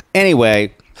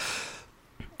 anyway.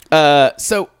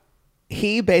 So...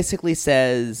 He basically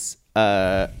says,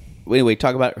 anyway,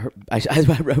 talk about her. I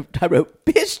wrote,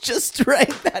 bitch, just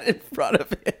drank that in front of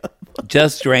him.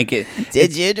 Just drank it.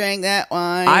 Did you drink that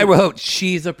wine? I wrote,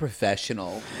 she's a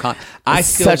professional. Such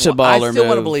a baller I still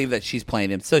want to move. believe that she's playing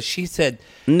him. So she said,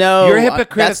 no, you're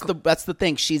hypocritical. That's the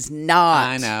thing. She's not.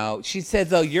 I know. She said,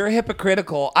 though, you're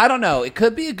hypocritical. I don't know. It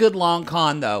could be a good long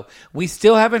con, though. We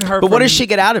still haven't heard But what does she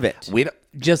get out of it? We don't.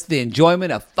 Just the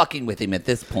enjoyment of fucking with him at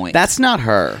this point. That's not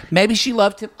her. Maybe she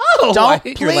loved him. Oh, don't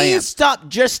please stop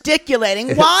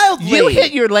gesticulating wildly. You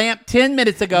hit your lamp 10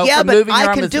 minutes ago. Yeah, for but moving I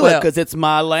your can arm do it because it's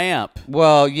my lamp.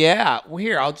 Well, yeah. Well,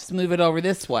 here, I'll just move it over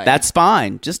this way. That's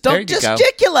fine. Just don't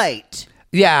gesticulate.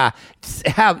 Yeah.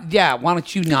 Why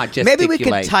don't you not gesticulate? Maybe we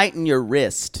could tighten your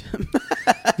wrist.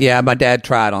 Yeah, my dad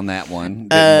tried on that one.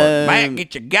 Didn't work. Man,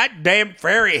 get your goddamn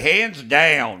fairy hands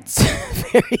down.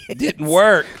 Didn't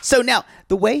work. So now,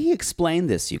 the way he explained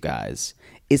this, you guys,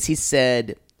 is he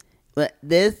said,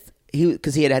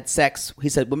 because he had sex. He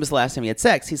said, when was the last time he had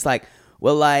sex? He's like,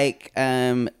 well,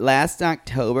 last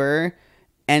October.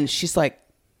 And she's like,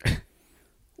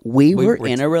 we were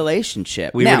in a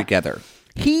relationship. We were together.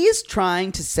 He is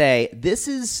trying to say this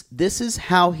is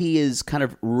how he is kind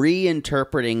of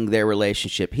reinterpreting their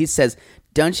relationship. He says,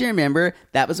 don't you remember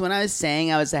that was when I was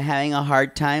saying I was having a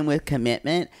hard time with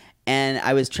commitment and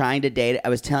I was trying to date.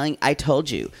 I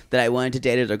told you that I wanted to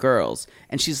date other girls.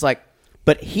 And she's like,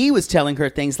 but he was telling her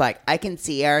things like, I can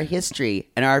see our history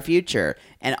and our future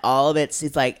and all of it.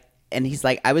 He's like,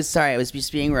 I was sorry. I was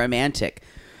just being romantic.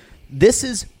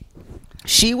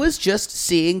 She was just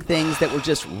seeing things that were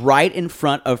just right in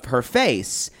front of her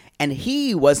face, and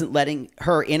he wasn't letting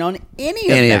her in on any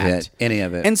of it.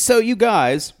 And so, you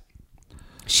guys,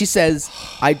 she says,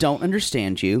 I don't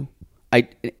understand you.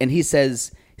 And he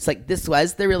says, it's like, this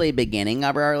was the really beginning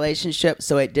of our relationship,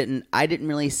 so I didn't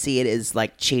really see it as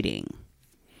like cheating.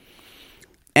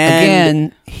 And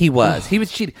again, he was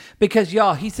cheating because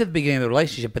he said the beginning of the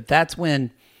relationship, but that's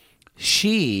when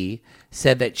she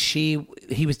said that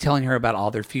he was telling her about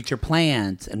all their future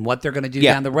plans and what they're going to do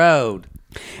down the road.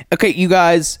 Okay, you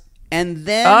guys, and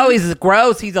then... Oh, he's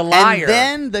gross. He's a liar. And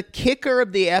then the kicker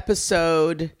of the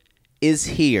episode is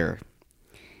here.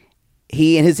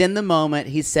 He is in the moment.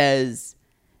 He says,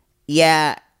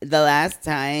 yeah, the last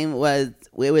time I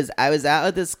was out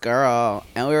with this girl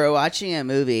and we were watching a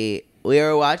movie. We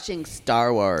were watching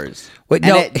Star Wars. Wait,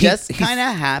 and no, it just kind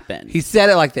of happened. He said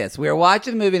it like this. We were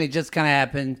watching a movie and it just kind of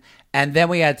happened. And then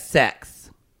we had sex.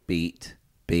 Beat.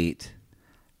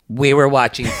 We were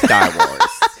watching Star Wars.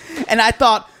 And I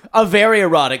thought, a very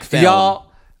erotic film.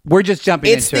 Y'all, we're just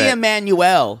jumping it's into it. It's the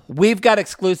Emmanuel. We've got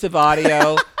exclusive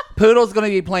audio. Poodle's going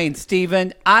to be playing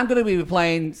Steven. I'm going to be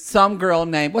playing some girl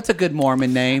named, what's a good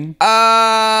Mormon name?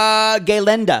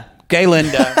 Gaylinda.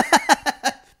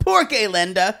 Poor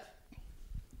Gaylinda.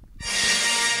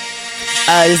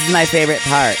 This is my favorite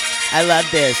part. I love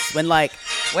this. When, like,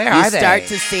 Where you are they? start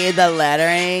to see the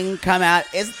lettering come out.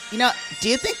 Do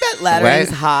you think that lettering's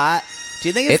hot? Do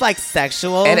you think it's like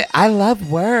sexual? I love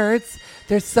words.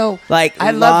 They're so like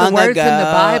I love the words ago, in the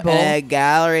Bible. In a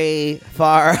gallery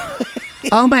far.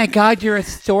 Oh my God, you're a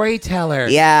storyteller.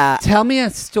 Yeah. Tell me a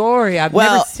story. I've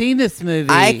never seen this movie.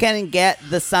 I can get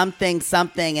the something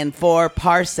in 4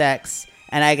 parsecs,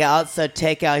 and I can also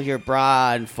take out your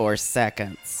bra in 4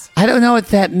 seconds. I don't know what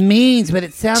that means, but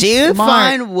it sounds Do you smart.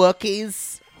 find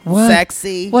Wookiees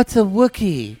sexy? What's a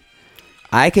Wookiee?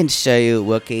 I can show you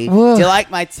Wookiee. Whoa. Do you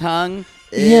like my tongue?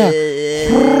 Yeah.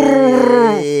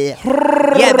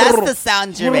 Yeah, that's the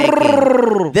sound you're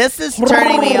making. This is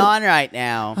turning me on right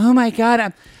now. Oh my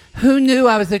God. Who knew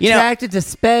I was attracted to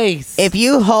space? If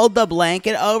you hold the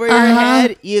blanket over your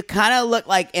head, you kind of look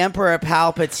like Emperor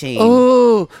Palpatine.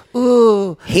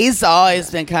 Ooh. He's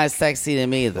always been kind of sexy to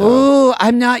me, though. Ooh,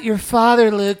 I'm not your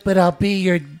father, Luke, but I'll be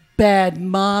your bad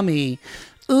mommy.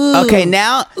 Ooh. Okay,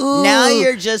 now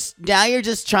you're just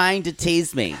trying to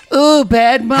tease me. Ooh,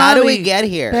 bad mommy. How do we get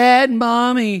here? Bad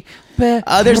mommy.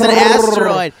 Oh, there's an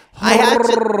asteroid. I have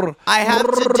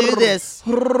to do this.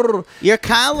 You're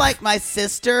kind of like my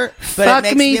sister, but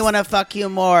it makes me want to fuck you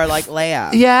more, like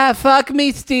Leia. Yeah, fuck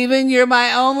me, Steven. You're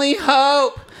my only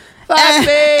hope. Fuck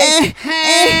me.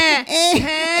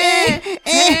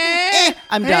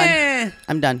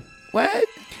 I'm done. What?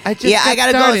 I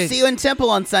gotta go see you in Temple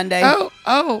on Sunday.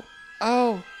 Oh.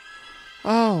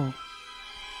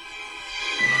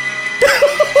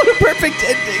 Perfect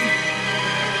ending.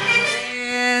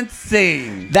 And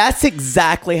sing. That's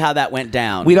exactly how that went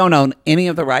down. We don't own any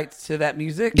of the rights to that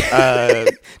music.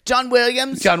 John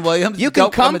Williams. You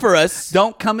can come for us.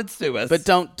 Don't come and sue us. But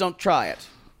don't try it.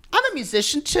 I'm a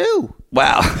musician too.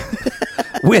 Wow.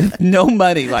 With no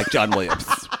money like John Williams.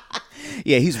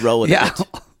 Yeah, he's rolling it.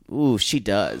 Ooh, she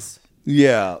does.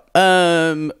 Yeah.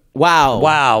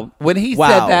 Wow. When he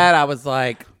said that, I was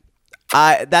like,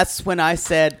 that's when I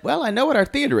said, well, I know what our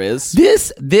theater is.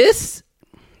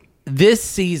 This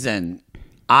season,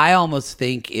 I almost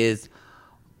think is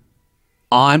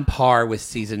on par with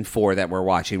season 4 that we're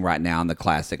watching right now in the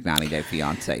classic 90 Day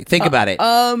Fiancé. Think about it.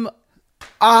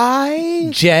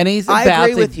 Jenny's about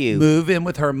to move in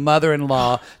with her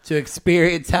mother-in-law to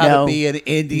experience how to be an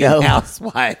Indian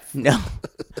housewife. No.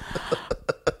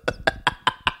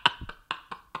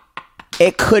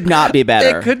 It could not be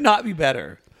better. It could not be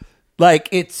better. Like,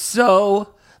 it's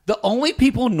so... The only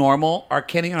people normal are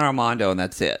Kenny and Armando, and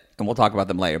that's it. And we'll talk about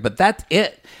them later. But that's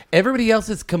it. Everybody else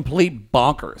is complete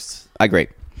bonkers. I agree.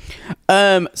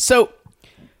 So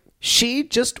she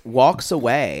just walks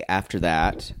away after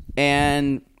that,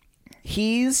 and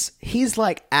he's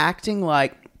like acting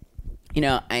like,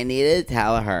 I needed to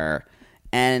tell her,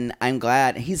 and I'm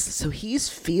glad. He's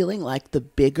feeling like the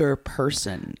bigger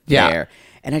person there.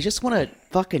 And I just want to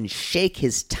fucking shake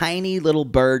his tiny little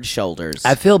bird shoulders.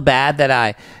 I feel bad that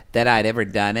I'd ever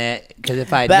done it, because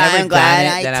if I'd never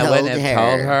done it, then I wouldn't have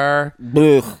told her.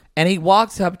 And he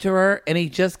walks up to her and he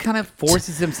just kind of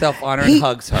forces himself on her and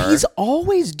hugs her. He's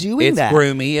always doing that. It's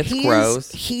groomy. It's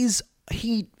gross.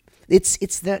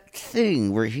 It's that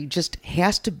thing where he just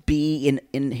has to be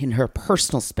in her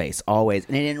personal space always,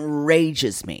 and it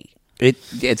enrages me.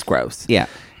 It's gross. Yeah.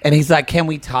 And he's like, "Can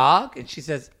we talk?" And she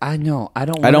says, "I know. I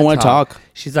don't want to talk."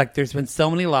 She's like, "There's been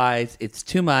so many lies. It's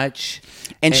too much."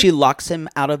 And she locks him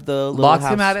out of the house.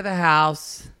 Him out of the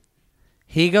house.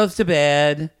 He goes to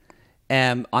bed,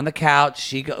 and on the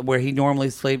couch, where he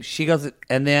normally sleeps. She goes,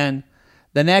 and then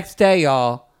the next day,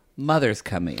 y'all, Mother's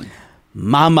coming.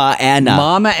 Mama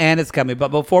Anna's coming. But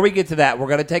before we get to that, we're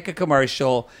going to take a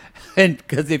commercial, and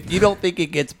because if you don't think it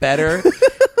gets better,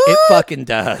 it fucking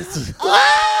does.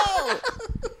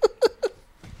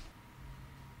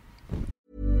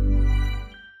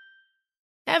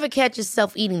 Ever catch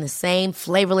yourself eating the same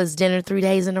flavorless dinner 3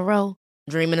 days in a row?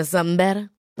 Dreaming of something better?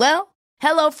 Well,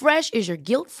 HelloFresh is your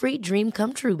guilt-free dream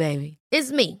come true, baby.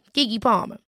 It's me, Keke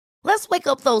Palmer. Let's wake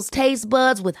up those taste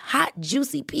buds with hot,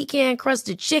 juicy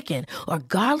pecan-crusted chicken or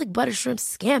garlic butter shrimp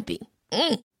scampi.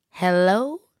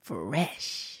 Hello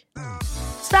Fresh.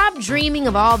 Stop dreaming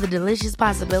of all the delicious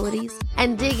possibilities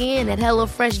and dig in at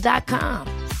HelloFresh.com.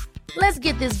 Let's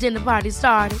get this dinner party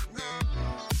started.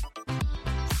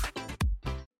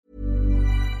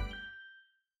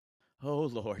 Oh,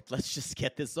 Lord, let's just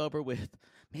get this over with.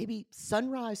 Maybe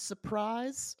sunrise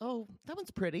surprise? Oh, that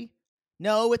one's pretty.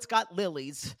 No, it's got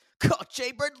lilies. God,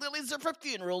 Jaybird lilies are for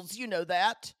funerals, you know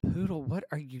that. Poodle, what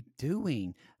are you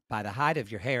doing? By the height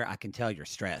of your hair, I can tell you're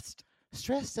stressed.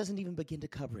 Stress doesn't even begin to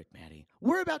cover it, Maddie.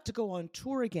 We're about to go on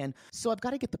tour again, so I've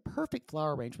got to get the perfect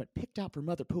flower arrangement picked out for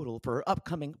Mother Poodle for her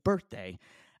upcoming birthday.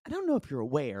 I don't know if you're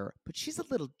aware, but she's a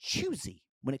little choosy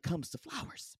when it comes to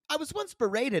flowers. I was once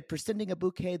berated for sending a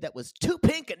bouquet that was too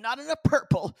pink and not enough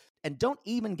purple. And don't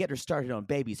even get her started on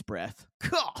baby's breath.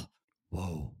 God.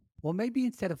 Whoa. Well, maybe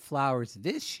instead of flowers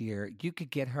this year, you could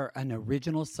get her an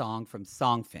original song from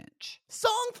Songfinch.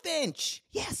 Songfinch!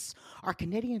 Yes! Our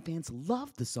Canadian fans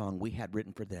loved the song we had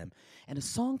written for them. And a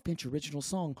Songfinch original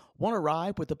song won't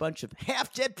arrive with a bunch of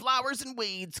half-dead flowers and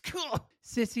weeds.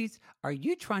 Sissies, are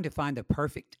you trying to find the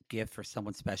perfect gift for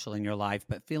someone special in your life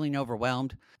but feeling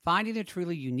overwhelmed? Finding a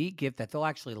truly unique gift that they'll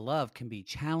actually love can be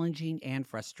challenging and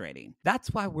frustrating.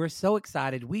 That's why we're so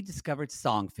excited we discovered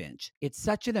Songfinch. It's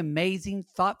such an amazing,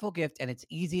 thoughtful gift, and it's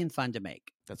easy and fun to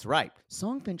make. That's right.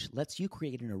 Songfinch lets you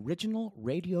create an original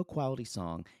radio-quality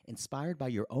song inspired by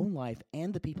your own life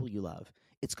and the people you love.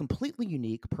 It's completely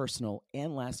unique, personal,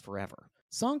 and lasts forever.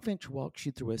 Songfinch walks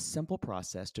you through a simple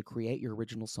process to create your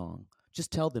original song.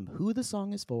 Just tell them who the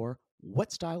song is for,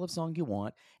 what style of song you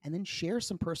want, and then share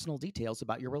some personal details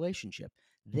about your relationship.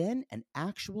 Then an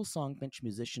actual Songfinch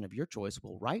musician of your choice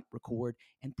will write, record,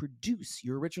 and produce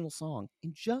your original song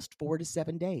in just 4 to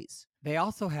 7 days. They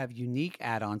also have unique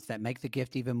add-ons that make the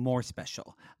gift even more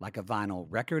special, like a vinyl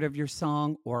record of your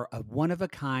song or a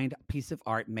one-of-a-kind piece of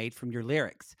art made from your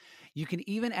lyrics. You can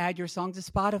even add your song to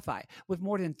Spotify. With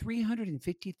more than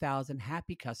 350,000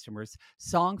 happy customers,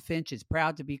 Songfinch is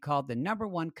proud to be called the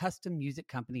 #1 custom music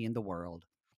company in the world.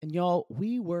 And y'all,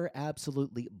 we were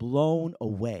absolutely blown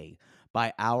away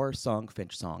by our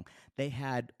Songfinch song. They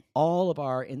had all of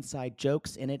our inside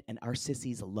jokes in it, and our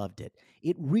sissies loved it.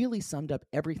 It really summed up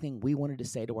everything we wanted to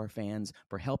say to our fans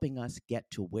for helping us get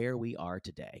to where we are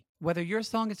today. Whether your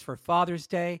song is for Father's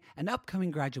Day, an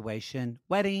upcoming graduation,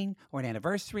 wedding, or an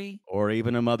anniversary, or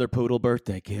even a Mother Poodle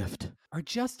birthday gift, or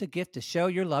just a gift to show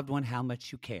your loved one how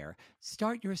much you care,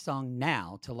 start your song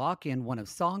now to lock in one of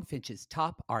Songfinch's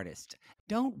top artists.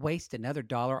 Don't waste another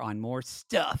dollar on more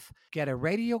stuff. Get a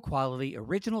radio-quality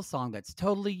original song that's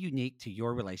totally unique to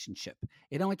your relationship.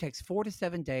 It only takes 4 to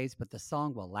 7 days, but the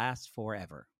song will last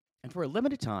forever. And for a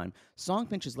limited time,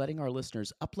 Songfinch is letting our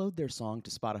listeners upload their song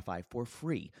to Spotify for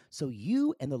free, so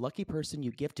you and the lucky person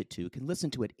you gift it to can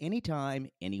listen to it anytime,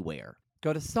 anywhere.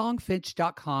 Go to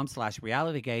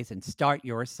songfinch.com/realitygaze and start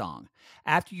your song.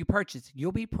 After you purchase,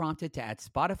 you'll be prompted to add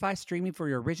Spotify streaming for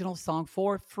your original song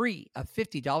for free, a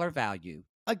 $50 value.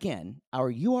 Again,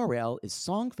 our URL is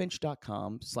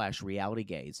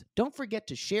songfinch.com/realitygaze. Don't forget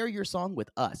to share your song with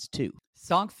us, too.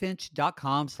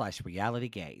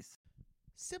 Songfinch.com/realitygaze.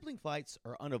 Sibling fights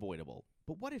are unavoidable,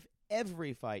 but what if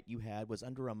every fight you had was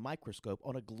under a microscope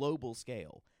on a global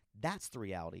scale? That's the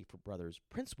reality for brothers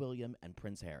Prince William and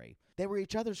Prince Harry. They were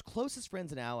each other's closest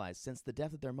friends and allies since the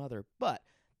death of their mother, but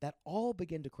that all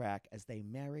began to crack as they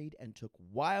married and took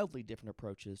wildly different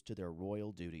approaches to their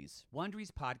royal duties. Wondery's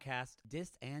podcast,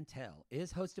 Dis and Tell,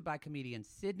 is hosted by comedians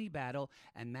Sydney Battle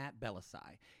and Matt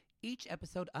Bellassai. Each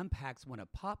episode unpacks one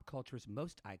of pop culture's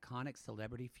most iconic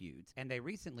celebrity feuds, and they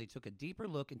recently took a deeper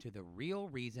look into the real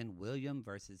reason William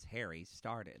versus Harry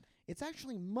started. It's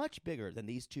actually much bigger than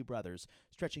these two brothers,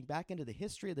 stretching back into the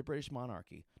history of the British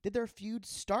monarchy. Did their feud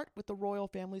start with the royal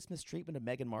family's mistreatment of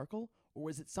Meghan Markle, or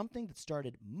was it something that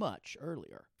started much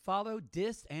earlier? Follow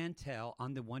Dis and Tell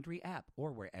on the Wondery app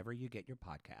or wherever you get your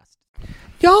podcast.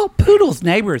 Y'all, Poodle's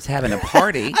neighbor's having a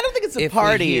party. I don't think it's a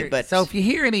party, but... So if you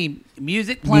hear any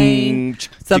music playing,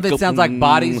 something that sounds like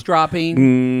bodies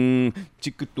dropping...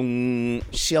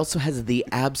 She also has the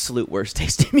absolute worst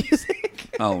taste in music.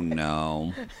 Oh,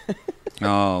 no.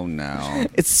 Oh, no.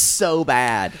 It's so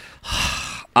bad.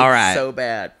 All right. So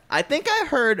bad. I think I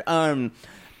heard...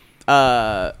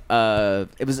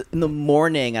 it was in the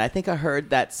morning, and I think I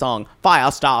heard that song,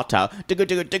 Firestarter.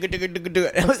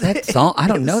 What's that song? I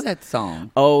don't know that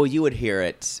song. Oh, you would hear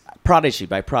it. Prodigy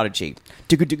by Prodigy.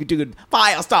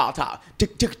 Firestarter.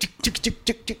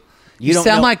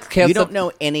 You don't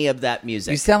know any of that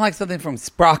music. You sound like something from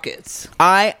Sprockets.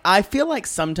 I feel like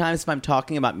sometimes if I'm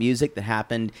talking about music that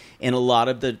happened in a lot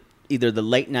of the either the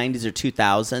late 90s or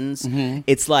 2000s.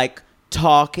 It's like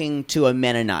talking to a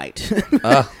Mennonite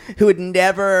who would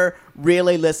never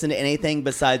really listen to anything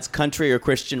besides country or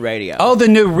Christian radio. Oh, the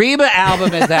new Reba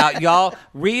album is out, y'all.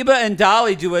 Reba and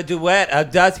Dolly do a duet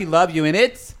of Does He Love You? And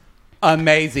it's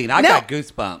amazing. I got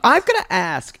goosebumps. I've got to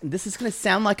ask, this is going to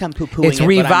sound like I'm poo-pooing It's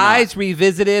revised,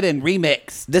 revisited, and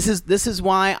remixed. This is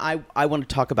why I want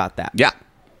to talk about that. Yeah.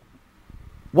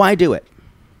 Why do it?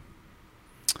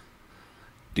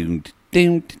 No,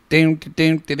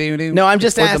 I'm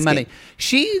just asking. For the money.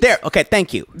 There. Okay,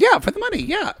 thank you. Yeah, for the money.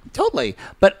 Yeah, totally.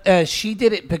 But she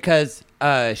did it because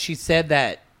she said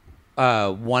that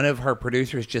one of her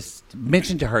producers just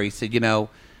mentioned to her, he said,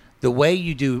 the way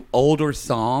you do older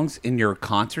songs in your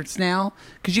concerts now,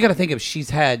 because you got to think of she's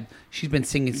been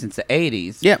singing since the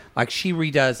 80s. Yeah. Like she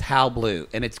redoes How Blue,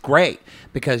 and it's great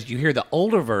because you hear the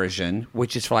older version,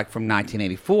 which is from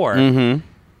 1984. Mm-hmm.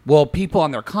 Well, people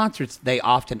on their concerts, they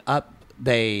often I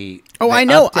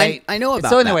know. I know about that.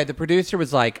 So anyway, the producer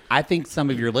was like, I think some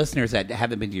of your listeners that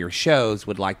haven't been to your shows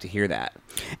would like to hear that.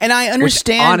 And I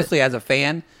understand. Which, honestly, as a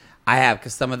fan, I have,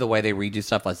 because some of the way they redo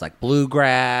stuff is like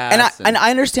bluegrass. And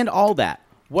I understand all that.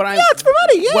 It's for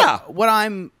money, yeah.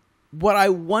 What I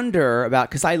wonder about,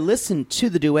 because I listened to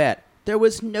the duet, there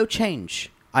was no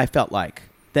change, I felt like,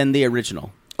 than the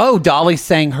original. Oh, Dolly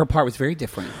sang her part was very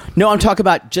different. No, I'm talking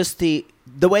about just the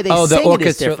way they sing the orchestra, it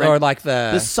is different. or like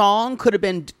the song could have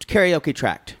been karaoke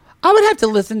tracked. I would have to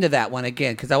listen to that one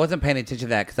again because I wasn't paying attention to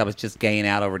that because I was just gaying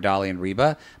out over Dolly and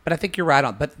Reba. But I think you're right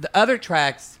on. But the other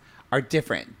tracks are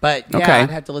different. But yeah, okay. I'd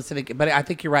have to listen again. But I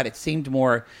think you're right.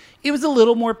 It was a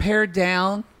little more pared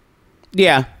down.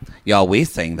 Yeah. Y'all, we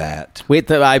sang that.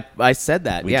 I said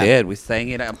that. We did. We sang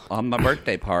it on my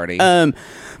birthday party.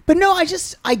 But no, I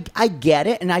get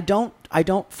it, and I don't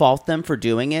fault them for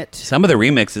doing it. Some of the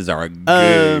remixes are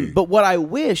good. But what I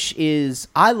wish is,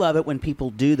 I love it when people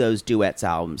do those duets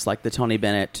albums, like the Tony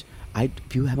Bennett.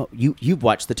 You've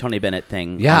watched the Tony Bennett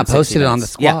thing? Yeah, I posted it on the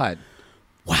squad. Yeah.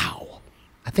 Wow.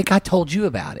 I think I told you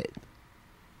about it.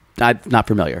 I'm not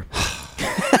familiar.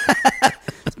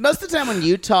 Most of the time when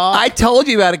you talk, I told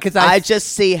you about it because I just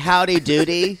see howdy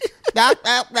doody.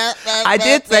 I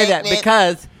did say that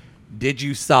because did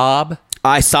you sob?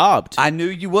 I sobbed. I knew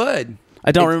you would.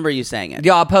 I don't remember you saying it.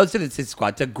 Yeah, I posted it to Squad.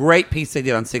 It's a great piece they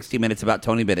did on 60 Minutes about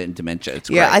Tony Bennett and dementia. It's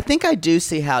great. Yeah, I think I do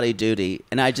see howdy doody,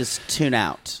 and I just tune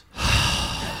out.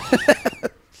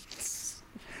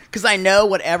 Because I know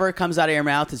whatever comes out of your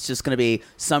mouth is just going to be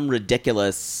some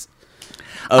ridiculous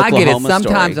Oklahoma I get it. Sometimes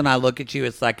story. when I look at you,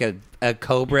 it's like a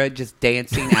cobra just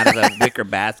dancing out of a wicker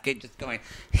basket, just going.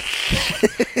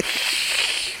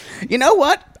 You know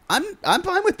what? I'm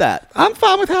fine with that. I'm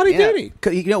fine with howdy doody.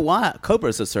 You know why?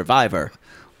 Cobra's a survivor.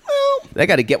 Well, they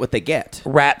got to get what they get.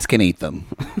 Rats can eat them.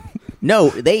 No,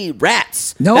 they eat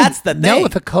rats. No, that's the thing. No,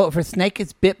 if a snake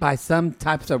is bit by some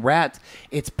types of rats,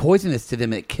 it's poisonous to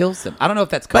them and it kills them. I don't know if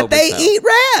that's cobras. But they eat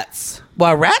rats.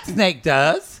 Well, a rat snake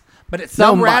does. But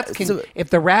rats can.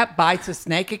 If the rat bites a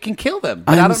snake, it can kill them.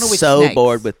 But I don't know which so snakes.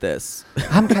 Bored with this.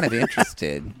 I'm kind of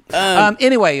interested.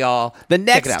 Anyway, y'all. The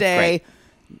next day,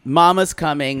 Mama's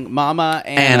coming. Mama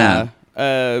Anna.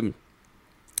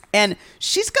 And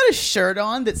she's got a shirt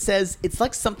on that says it's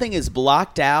like something is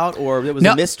blocked out or there was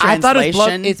a mistranslation. I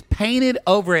thought it's painted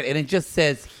over it and it just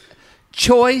says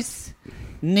choice,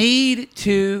 need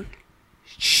to,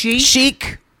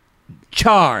 chic.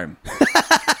 Charm.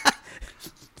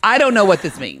 I don't know what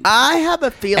this means. I have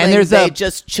a feeling they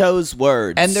just chose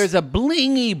words. And there's a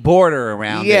blingy border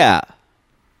around it. Yeah.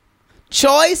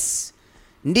 Choice,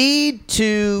 need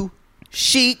to,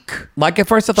 chic, like at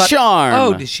first I thought, charm.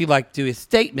 Oh, did she do a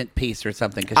statement piece or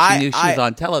something? Because she knew she was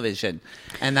on television.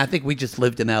 And I think we just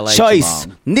lived in L.A. Choice, too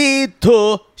long. need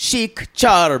to, chic,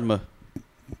 charm.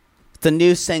 It's a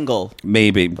new single.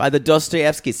 Maybe. By the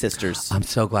Dostoevsky sisters. I'm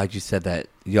so glad you said that.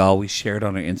 Y'all, we shared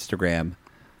on our Instagram.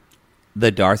 The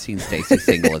Darcy and Stacey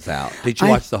single is out. Did you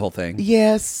watch the whole thing?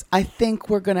 Yes. I think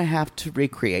we're going to have to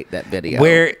recreate that video.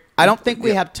 I don't think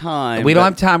we have time. We don't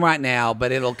have time right now,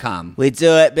 but it'll come. We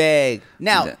do it big.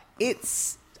 Now,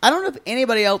 I don't know if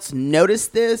anybody else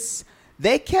noticed this.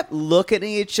 They kept looking at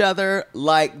each other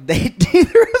like neither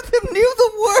of them knew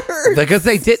the word. Because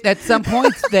they did at some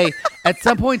points. Stacey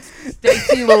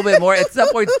a little bit more. At some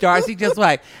points, Darcy just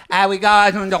like, we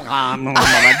got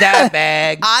that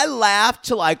bag. I laughed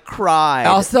till I cried.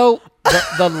 Also,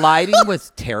 the lighting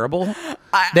was terrible.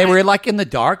 They were like in the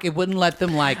dark. It wouldn't let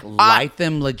them light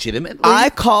them legitimately. I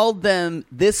called them.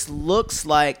 This looks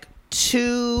like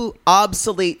two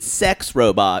obsolete sex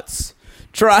robots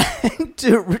trying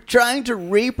to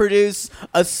reproduce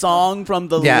a song from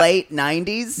the late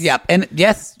 90s. Yep. And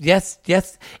yes.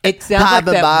 It sounds like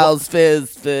that. Miles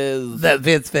fizz.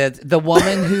 The fizz. The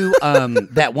woman who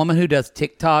that woman who does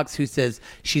TikToks who says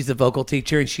she's a vocal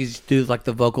teacher and she's does like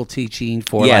the vocal teaching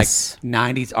for like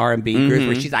 90s R&B groups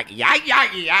where she's like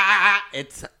yeah.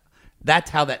 That's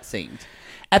how that seemed.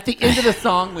 At the end of the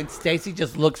song, when Stacey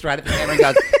just looks right at the camera and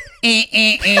goes,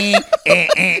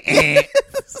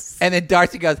 and then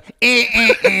Darcy goes,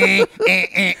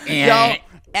 Y'all,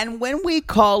 and when we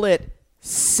call it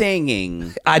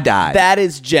singing, I died. That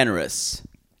is generous.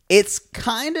 It's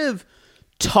kind of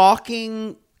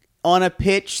talking on a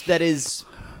pitch that is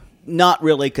not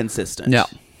really consistent. No.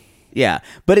 Yeah,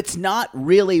 but it's not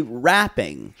really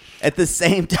rapping at the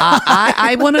same time.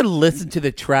 I want to listen to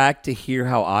the track to hear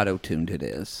how auto-tuned it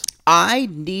is. I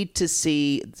need to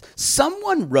see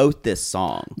someone wrote this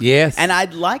song. Yes, and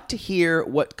I'd like to hear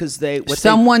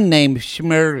someone named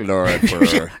Schmerler.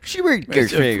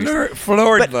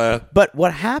 But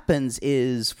what happens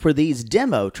is for these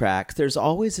demo tracks, there's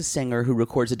always a singer who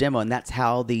records a demo, and that's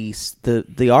how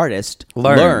the artist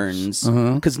learns.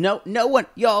 Because no one,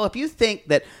 y'all, if you think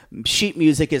that sheet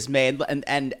music is made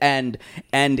and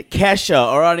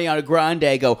Kesha or Ariana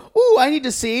Grande go, ooh, I need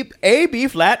to see A B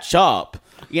flat sharp.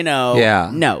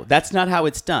 No, that's not how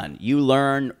it's done. You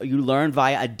learn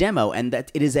via a demo, and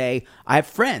that it is I have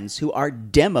friends who are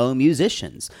demo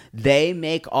musicians. They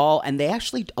make and they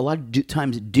actually a lot of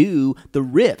times do the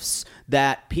riffs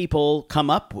that people come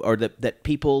up or that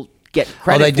people get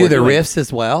credit for. They do the riffs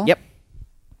as well? Yep.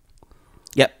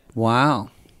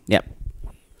 Wow. Yep.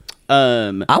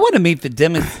 I want to meet the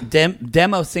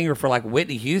demo singer for like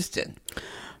Whitney Houston.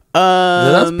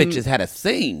 Those bitches had a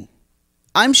scene.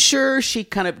 I'm sure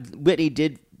Whitney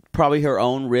did probably her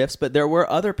own riffs, but there were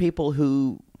other people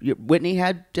Whitney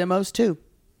had demos too.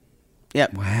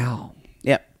 Yep. Wow.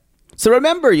 Yep. So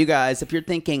remember, you guys, if you're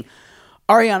thinking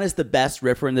Ariana's the best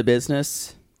riffer in the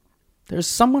business, there's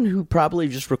someone who probably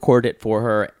just recorded it for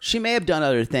her. She may have done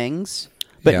other things,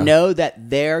 but know that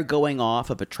they're going off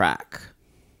of a track.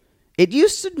 It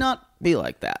used to not be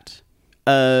like that.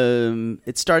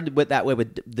 It started with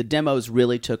the demos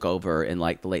really took over in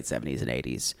like the late 70s and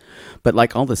 80s, but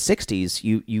like all the 60s,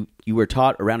 you were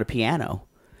taught around a piano,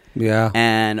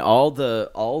 and all the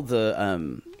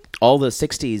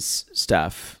 60s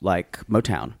stuff like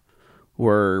Motown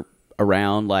were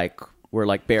around were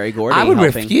like Berry Gordy. I would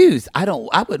helping. refuse. I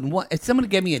wouldn't want. If someone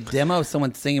gave me a demo of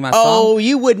someone singing my song. Oh,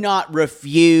 you would not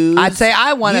refuse. I'd say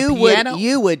I want a piano.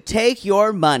 You would take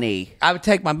your money. I would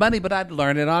take my money, but I'd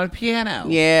learn it on a piano.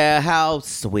 Yeah, how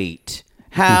sweet.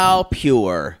 How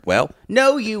pure. Well,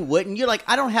 no, you wouldn't. You're like,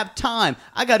 I don't have time.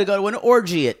 I got to go to an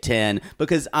orgy at 10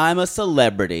 because I'm a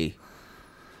celebrity.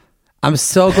 I'm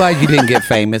so glad you didn't get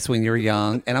famous when you were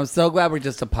young, and I'm so glad we're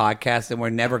just a podcast and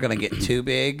we're never going to get too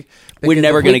big. We're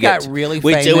never going to get really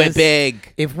famous. We do it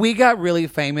big. If we got really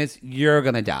famous, you're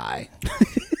going to die.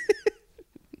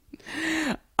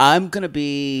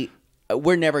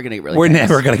 We're never going to get really famous. We're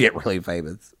never going to get really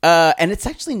famous. And it's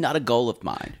actually not a goal of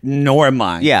mine. Nor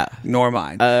mine. Yeah. Nor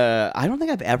mine. I don't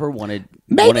think I've ever wanted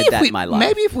that in my life.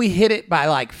 Maybe if we hit it by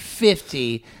like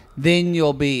 50, then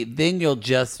you'll be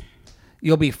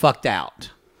fucked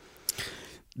out.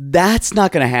 That's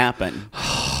not going to happen.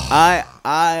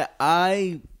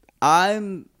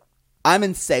 I'm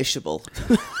insatiable.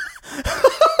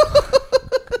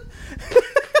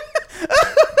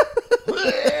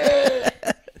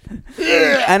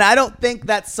 And I don't think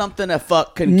that's something a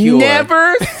fuck can cure.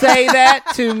 Never say that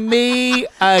to me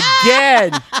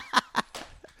again.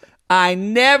 I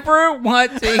never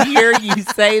want to hear you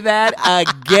say that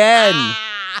again.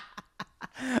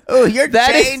 Oh, you're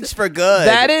changed for good.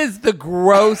 That is the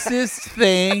grossest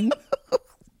thing.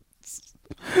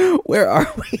 Where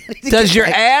are we? Does your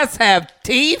ass have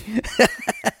teeth?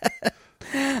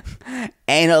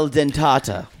 Anal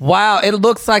dentata. Wow, it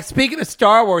looks like, speaking of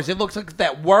Star Wars, it looks like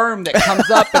that worm that comes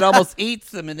up and almost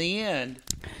eats them in the end.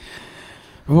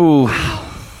 Ooh.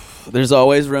 Wow. There's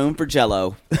always room for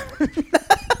Jell-O.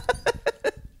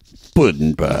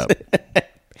 Pudding pop.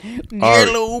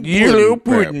 Yellow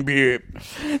pudding pop.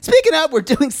 Speaking of, we're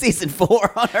doing season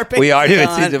 4 on our Patreon. We are doing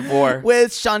season 4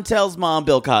 with Chantel's mom,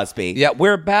 Bill Cosby. Yeah,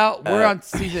 we're on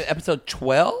episode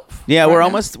 12. Yeah, we're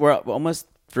almost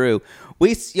through.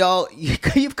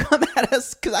 You've come at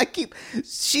us because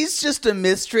she's just a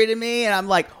mystery to me, and I'm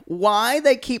like, why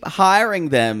they keep hiring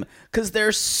them? Because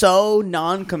they're so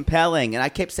non-compelling, and I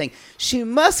kept saying she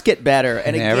must get better,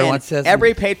 and again, everyone says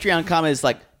every Patreon comment is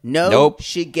like, nope,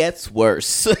 she gets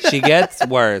worse. She gets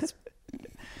worse.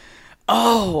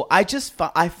 Oh, I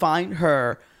find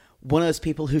her one of those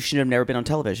people who should have never been on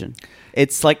television.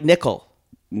 It's like Nickel.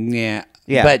 Yeah.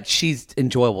 Yeah. But she's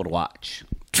enjoyable to watch.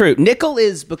 True. Nickel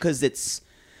is because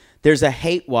there's a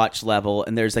hate watch level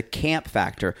and there's a camp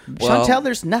factor. Well, Chantel,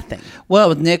 there's nothing. Well,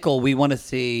 with Nickel, we want to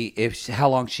see how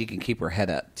long she can keep her head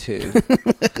up, too.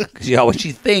 Because, when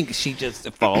she thinks, she just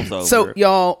falls over. So,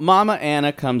 y'all, Mama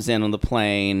Anna comes in on the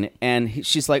plane, and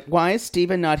she's like, why is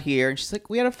Steven not here? And she's like,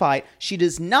 we had a fight. She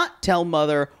does not tell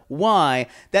Mother why,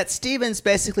 that Steven's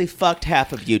basically fucked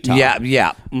half of Utah. Yeah.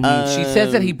 Mm-hmm. She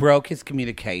says that he broke his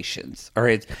communications. Or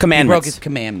his commandments. He broke his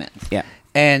commandments. Yeah.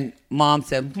 And Mom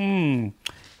said,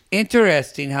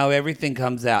 interesting how everything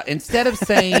comes out. Instead of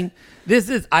saying, this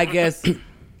is, I guess,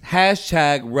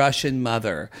 hashtag Russian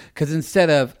mother. Because instead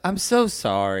of, I'm so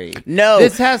sorry. No.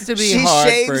 This has to be hard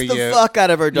for you. She shaves the fuck out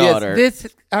of her daughter. Yes,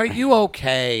 are you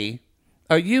okay?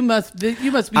 Or you must be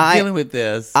dealing with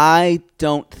this. I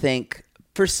don't think,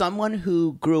 for someone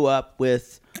who grew up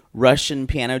with Russian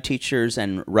piano teachers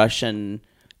and Russian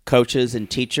coaches and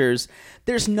teachers,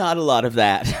 there's not a lot of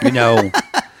that.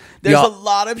 There's a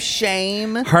lot of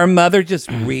shame. Her mother just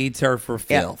reads her for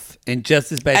filth, and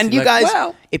just as basically. And you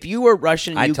guys, if you were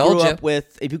Russian, if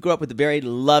you grew up with very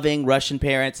loving Russian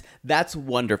parents, that's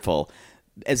wonderful.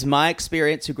 As my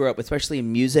experience, who grew up, especially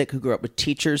in music, who grew up with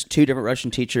teachers, 2 different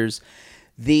Russian teachers,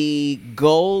 the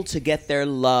goal to get their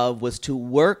love was to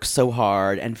work so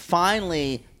hard, and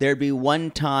finally there'd be one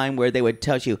time where they would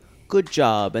tell you, "Good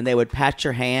job," and they would pat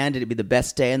your hand, and it'd be the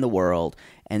best day in the world,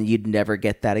 and you'd never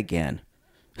get that again.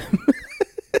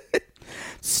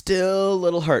 Still a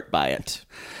little hurt by it.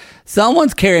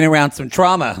 Someone's carrying around some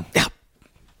trauma.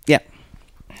 Yep.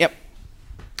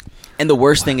 And the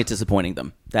worst thing is disappointing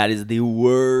them. That is the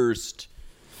worst.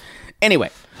 Anyway,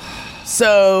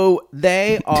 so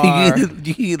they are.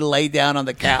 Do you lay down on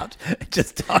the couch and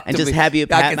just talk and to just me? have you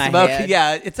pat my head?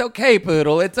 Yeah, it's okay,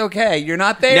 Poodle. It's okay. You're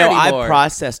not there anymore. I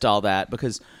processed all that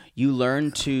because you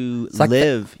learn to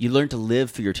live. You learn to live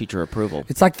for your teacher approval.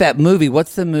 It's like that movie.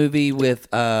 What's the movie with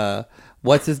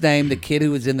what's his name? The kid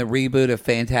who was in the reboot of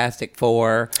Fantastic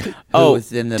Four. Who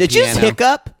was in the did piano. You just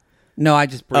hiccup? No, I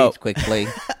just breathed quickly.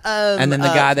 And then the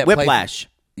guy that Whiplash.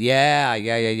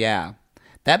 Yeah.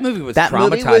 That movie was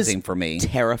traumatizing for me.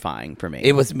 Terrifying for me.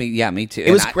 It was me. Yeah, me too.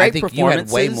 It was great I think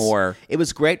performances. You had way more. It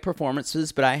was great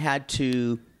performances, but I had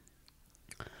to.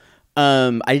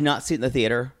 I did not see it in the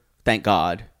theater. Thank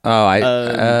God. Oh,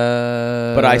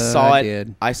 but I saw it.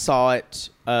 Did. I saw it.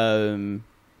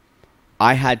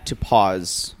 I had to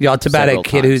pause. Yeah, it's about a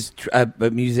kid times. who's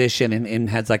a musician and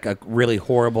has like a really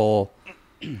horrible,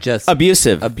 just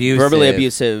abusive, verbally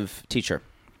abusive teacher,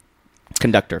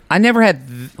 conductor. I never had.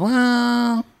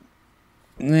 I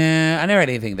never had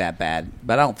anything that bad,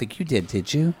 but I don't think you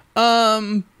did you?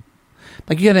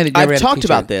 Like you had I've talked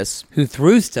about this. Who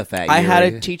threw stuff at you? I had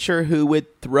a teacher who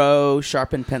would throw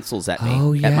sharpened pencils at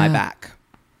me at my back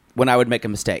when I would make a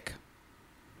mistake.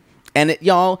 And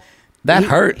that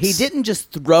hurts. He didn't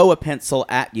just throw a pencil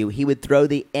at you. He would throw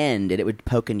the end and it would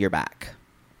poke in your back.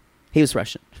 He was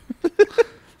Russian.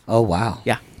 Oh, wow.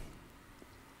 Yeah.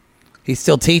 He's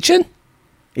still teaching?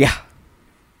 Yeah.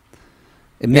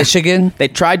 In Michigan? They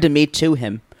tried to Me Too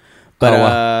him.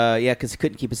 But, because he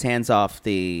couldn't keep his hands off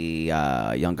the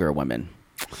younger women.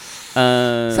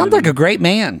 Sounds like a great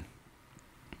man.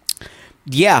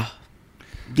 Yeah.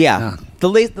 Yeah. The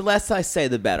less I say,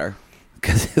 the better.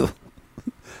 Because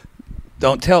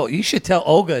you should tell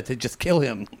Olga to just kill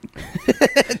him.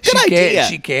 Good idea.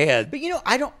 She can. But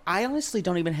I honestly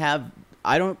don't even have,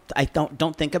 I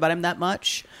don't think about him that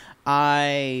much.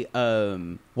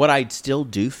 What I still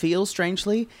do feel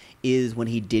strangely is when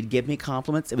he did give me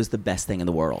compliments, it was the best thing in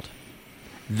the world.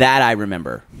 That I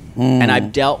remember. And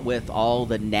I've dealt with all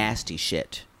the nasty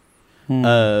shit.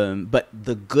 But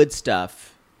the good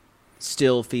stuff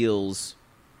still feels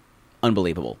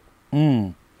unbelievable.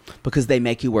 Because they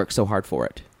make you work so hard for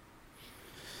it.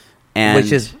 And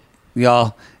which is,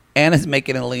 y'all, Anna's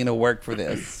making Alina work for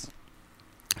this.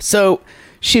 So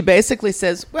she basically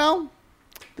says, well,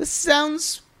 this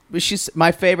sounds...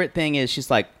 my favorite thing is she's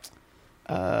like,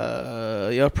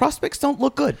 your prospects don't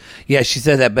look good. Yeah, she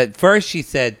said that. But first she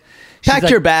said... Pack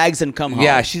your bags and come home.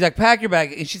 Yeah, she's like, pack your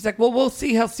bag. And she's like, well, we'll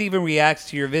see how Steven reacts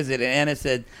to your visit. And Anna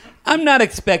said, I'm not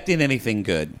expecting anything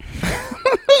good.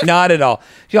 Not at all.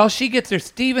 Y'all, she gets her.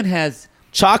 Steven has...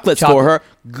 Chocolates for her.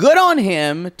 Good on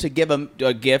him to give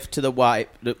a gift to the wife,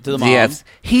 to the mom. Yes.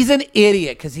 He's an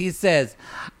idiot because he says,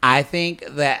 I think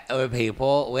that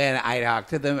people, when I talk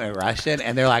to them in Russian,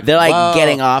 and they're like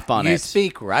getting off on it. You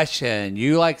speak Russian.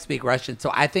 You speak Russian.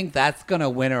 So I think that's going to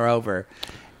win her over.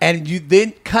 And you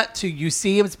then you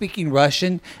see him speaking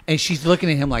Russian, and she's looking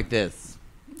at him like this.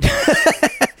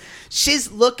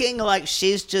 She's looking like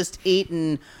she's just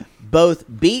eaten both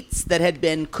beets that had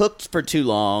been cooked for too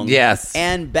long. Yes.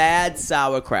 And bad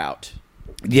sauerkraut.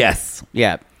 Yes.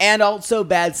 Yeah. And also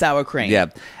bad sour cream. Yeah.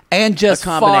 And just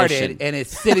combination. farted and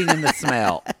it's sitting in the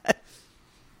smell.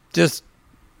 Just,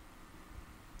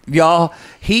 y'all,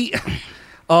 he's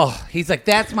like,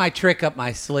 that's my trick up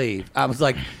my sleeve. I was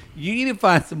like, you need to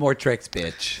find some more tricks,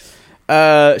 bitch.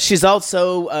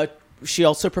 She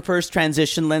also prefers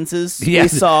transition lenses.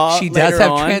 Yes, we saw she does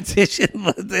have on. transition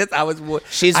lenses.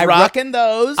 She's rocking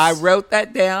those. I wrote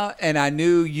that down, and I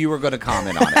knew you were going to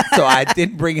comment on it, so I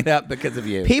didn't bring it up because of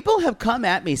you. People have come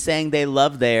at me saying they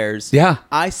love theirs. Yeah.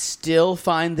 I still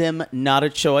find them not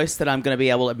a choice that I'm going to be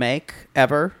able to make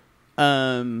ever.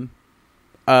 I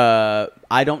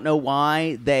don't know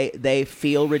why they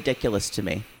feel ridiculous to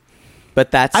me, but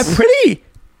that's I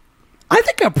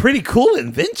think a pretty cool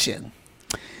invention.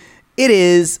 It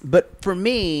is, but for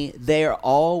me, they're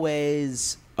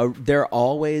always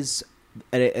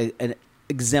an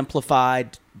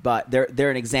exemplified, but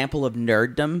they're an example of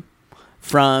nerddom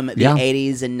from the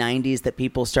 80s and 90s that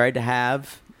people started to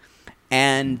have.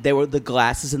 And the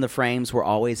glasses and the frames were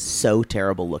always so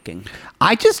terrible looking.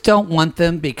 I just don't want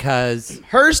them because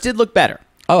hers did look better.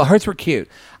 Oh, hers were cute.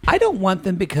 I don't want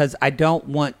them because I don't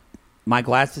want my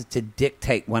glasses to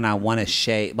dictate when I want to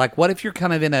shade. Like, what if you're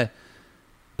kind of in a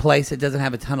place that doesn't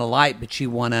have a ton of light, but you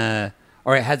want to,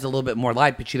 or it has a little bit more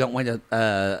light, but you don't want a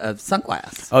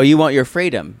sunglass. Oh, you want your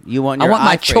freedom. You want. I want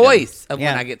my freedom. choice of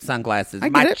when I get sunglasses.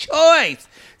 My choice.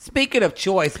 Speaking of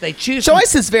choice, they choose.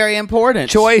 Choice is very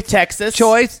important. Choice, Texas.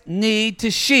 Choice, need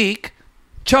to chic,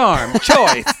 charm,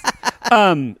 choice.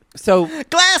 So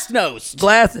glass.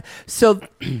 So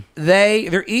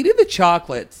they're eating the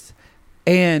chocolates,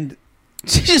 and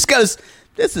she just goes,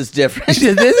 "This is different. This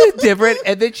is different."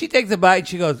 And then she takes a bite and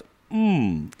she goes,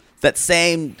 That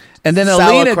same and then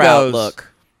Alina goes,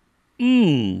 look.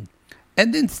 And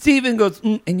then Steven goes,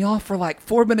 and y'all for like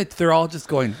 4 minutes they're all just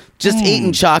going,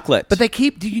 eating chocolate. But they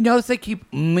keep. Do you notice they keep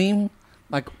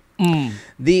like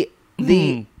The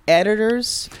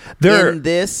editors for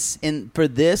this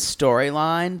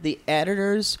storyline, the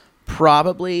editors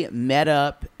probably met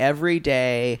up every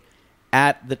day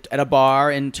at a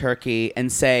bar in Turkey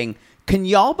and saying, "Can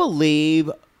y'all believe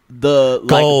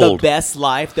the best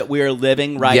life that we are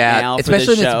living right now for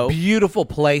especially this show? In this beautiful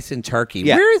place in Turkey.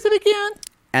 Yeah. Where is it again?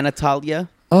 Anatolia."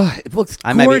 Oh, it looks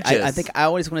gorgeous. I think I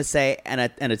always want to say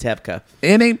Anatevka.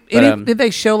 Did they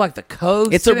show like the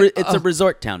coast? It's a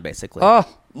resort town, basically. Oh,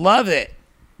 love it.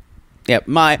 Yeah,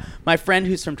 my friend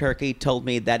who's from Turkey told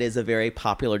me that is a very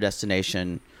popular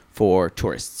destination for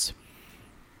tourists.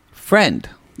 Friend?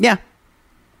 Yeah.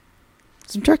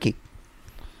 It's from Turkey.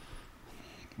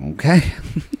 Okay.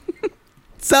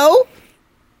 So?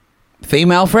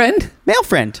 Female friend? Male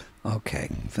friend. Okay.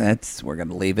 We're going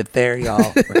to leave it there,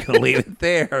 y'all. We're going to leave it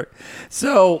there.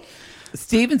 So,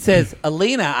 Steven says,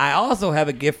 "Alina, I also have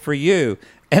a gift for you."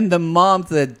 And the mom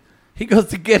said, he goes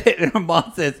to get it, and her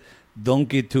mom says, "Don't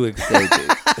get too excited."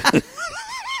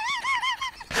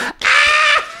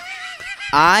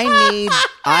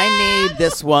 I need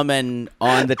this woman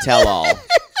on the tell-all.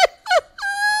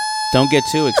 Don't get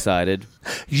too excited.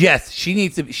 Yes,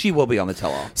 she will be on the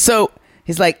tell-all. So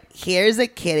he's like, "Here's a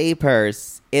kitty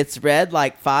purse. It's red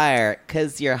like fire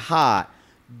because you're hot.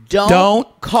 Don't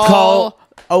call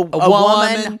a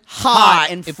woman hot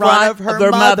in front of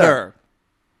her mother."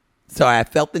 So I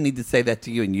felt the need to say that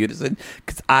to you in unison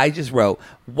because I just wrote,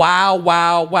 "Wow,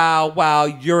 wow, wow, wow,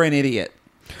 you're an idiot."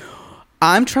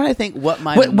 I'm trying to think what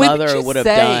my mother would have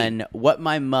done. What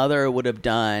my mother would have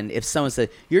done if someone said,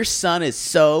 "Your son is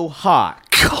so hot."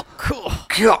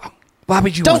 Why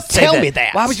would you Don't tell me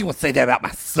that? Why would you want to say that about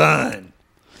my son?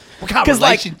 What kind of Because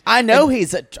relation? I know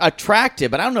he's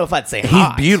attractive, but I don't know if I'd say He's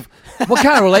hot. beautiful. What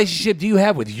kind of relationship do you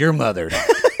have with your mother?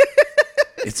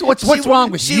 What's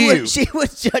wrong with you? She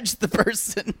would judge the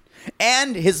person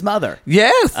and his mother.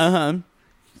 Yes.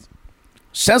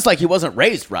 Sounds like he wasn't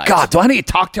raised right. God, do I need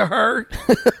to talk to her?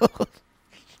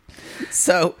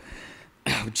 So,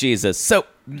 Jesus. So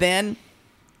then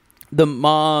the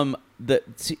mom,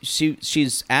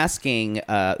 she's asking,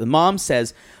 the mom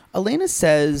says, "Alina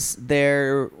says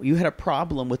you had a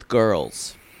problem with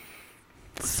girls."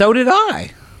 So did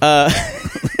I.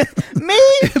 Me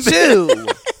too.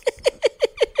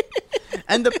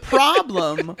 And the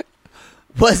problem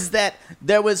was that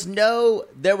there was no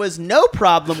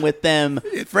problem with them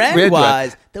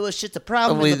friend-wise. There was just a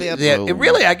problem with them.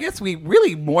 I guess we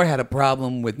really more had a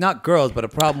problem with not girls, but a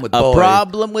problem with boys. A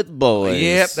problem with boys.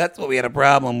 Yep, that's what we had a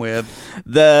problem with.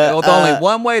 There was only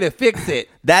one way to fix it.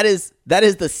 That is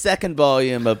the second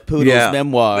volume of Poodle's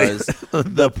memoirs.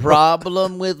 The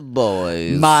problem with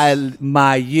boys.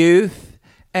 My youth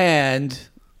and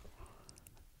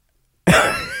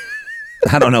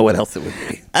I don't know what else it would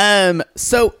be.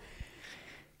 So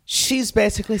she's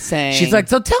basically saying, she's like,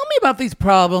 so tell me about these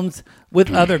problems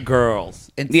with other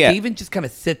girls. And Steven just kind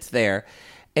of sits there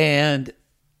and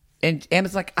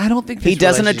it's like, I don't think he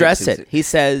doesn't address it. He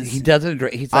says he doesn't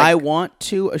address. He's like, I want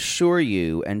to assure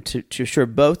you and to assure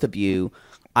both of you,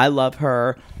 I love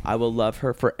her. I will love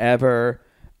her forever.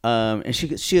 And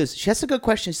she has a good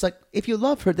question. She's like, if you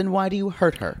love her, then why do you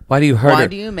hurt her? Why do you hurt her? Why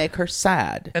do you make her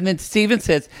sad? And then Steven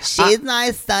says, she's my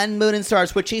sun, moon, and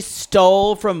stars, which he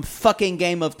stole from fucking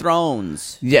Game of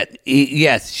Thrones. Yeah,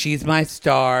 yes, she's my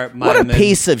star. What a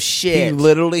piece of shit. He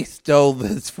literally stole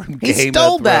this from Game of Thrones. He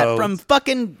stole that from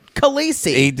fucking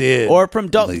Khaleesi. He did. Or from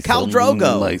Khal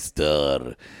Drogo. My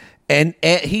star. And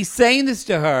he's saying this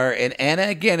to her, and Anna,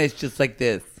 again, is just like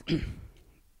this.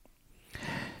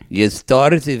 Your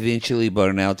stars eventually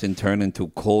burn out and turn into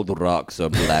cold rocks or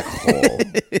black hole.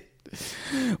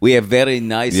 We have very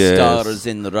nice stars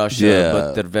in Russia,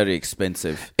 but they're very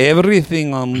expensive.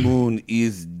 Everything on Moon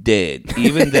is dead.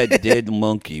 Even that dead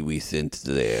monkey we sent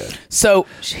there. So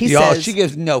he says, she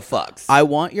gives no fucks. I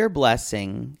want your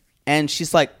blessing. And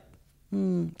she's like,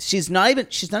 she's not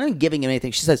even giving him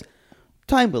anything. She says,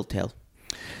 time will tell.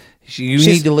 You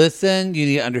need to listen. You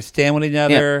need to understand one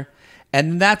another. Yeah.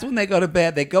 And that's when they go to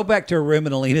bed. They go back to her room,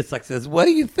 and Alina says, "What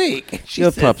do you think?" She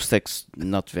Your says, popsticks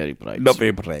not very bright. Not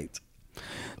very bright.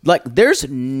 Like there's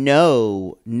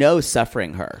no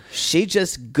suffering her. She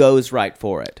just goes right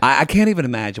for it. I can't even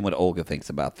imagine what Olga thinks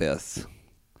about this.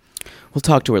 We'll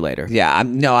talk to her later. Yeah,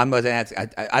 I'm going to ask.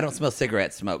 I don't smell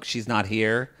cigarette smoke. She's not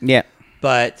here. Yeah,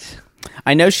 but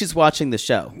I know she's watching the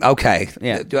show. Okay.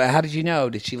 Yeah. How did you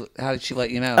know? How did she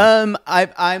let you know?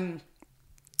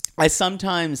 I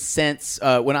sometimes sense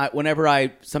when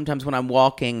I'm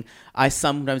walking, I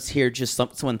sometimes hear just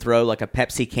someone throw like a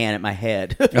Pepsi can at my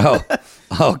head. Oh,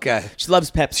 okay. She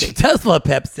loves Pepsi. She does love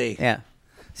Pepsi. Yeah.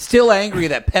 Still angry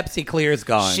that Pepsi Clear's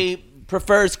gone. She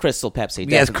prefers Crystal Pepsi.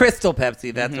 Yes, Crystal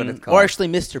Pepsi. That's what it's called. Or actually,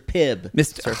 Mr. Pibb.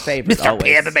 It's her favorite. Mr.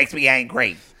 Pibb, it makes me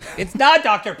angry. It's not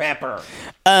Dr. Pepper.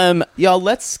 Y'all,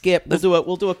 let's skip.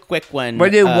 We'll do a quick one.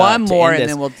 We'll do one more, and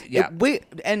then we'll. Yeah.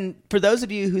 And for those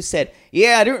of you who said,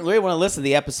 "Yeah, I didn't really want to listen to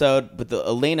the episode with the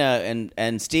Alina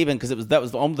and Steven because that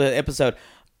was the only episode."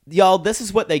 Y'all, this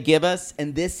is what they give us,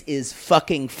 and this is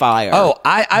fucking fire. Oh,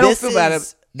 I don't feel bad.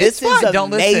 This is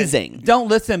amazing. Don't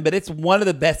listen, but it's one of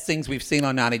the best things we've seen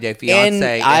on 90 Day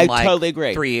Fiancé in I like totally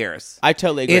agree. 3 years. I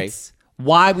totally agree. It's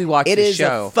why we watch the show. It is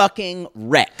a fucking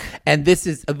wreck. And this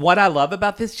is what I love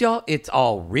about this, y'all. It's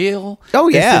all real. Oh,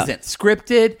 yeah. This isn't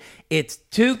scripted. It's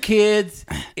two kids,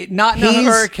 not in a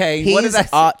hurricane. What did I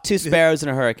say? Two sparrows in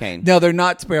a hurricane. No, they're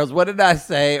not sparrows. What did I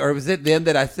say? Or was it them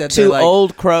that I said two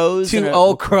old crows? Two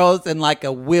old crows and like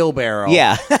a wheelbarrow.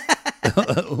 Yeah.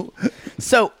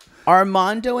 So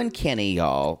Armando and Kenny,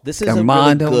 y'all. This is a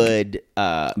really good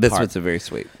This part. one's a very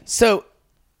sweet. So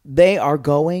they are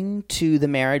going to the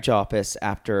marriage office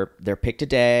after they're picked a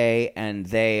day, and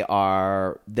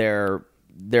they're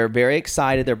very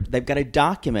excited. They've got a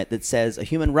document that says a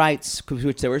human rights,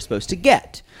 which they were supposed to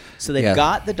get. So they've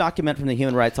got the document from the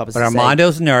human rights office. But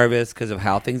Armando's nervous because of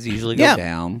how things usually go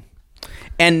down.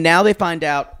 And now they find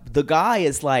out the guy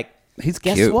is like, he's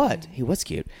guess cute. What? He was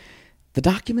cute. The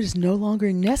document is no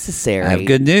longer necessary. I have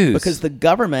good news. Because the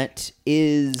government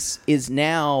is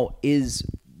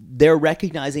they're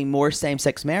recognizing more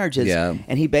same-sex marriages. Yeah.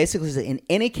 And he basically said, in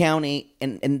any county,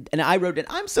 and I wrote it,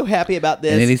 I'm so happy about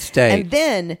this. In any state.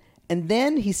 And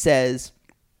then he says,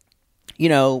 you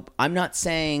know, I'm not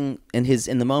saying in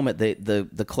the moment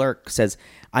the clerk says,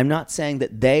 I'm not saying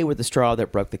that they were the straw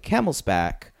that broke the camel's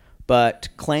back, but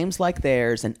claims like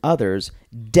theirs and others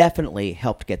definitely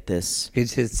helped get this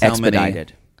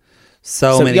expedited.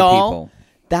 So many people.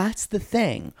 That's the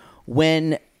thing.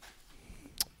 When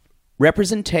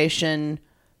representation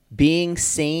being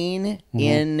seen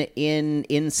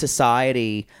in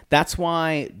society, that's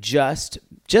why just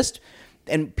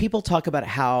and people talk about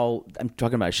how, I'm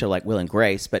talking about a show like Will and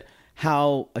Grace, but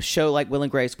how a show like Will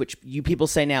and Grace, which you people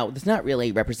say now, there's not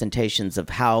really representations of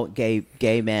how gay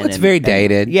men. It's very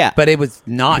dated. Yeah. But it was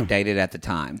not dated at the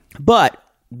time. But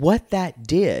what that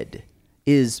did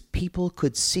is people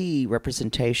could see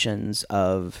representations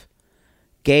of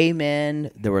gay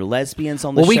men. There were lesbians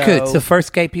on the show. Well, we could. It's the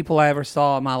first gay people I ever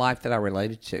saw in my life that I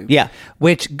related to. Yeah.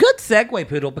 Which, good segue,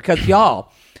 Poodle, because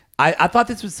y'all, I thought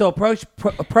this was so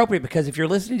appropriate because if you're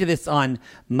listening to this on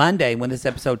Monday when this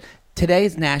episode, today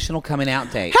is National Coming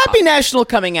Out Day. Happy National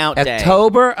Coming Out Day.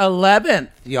 October 11th,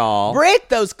 y'all. Break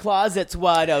those closets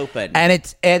wide open. And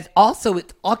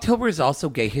October is also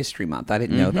Gay History Month. I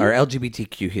didn't know that, or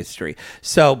LGBTQ history.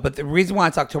 So, but the reason why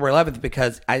it's October 11th is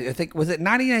because I think, was it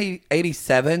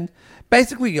 1987?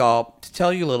 Basically, y'all, to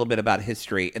tell you a little bit about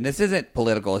history, and this isn't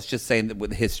political, it's just saying that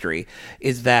with history,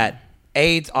 is that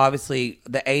AIDS, obviously,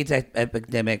 the AIDS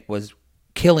epidemic was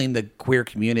killing the queer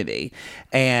community.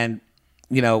 And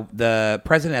you know, the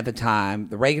president at the time,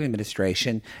 the Reagan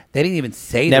administration, they didn't even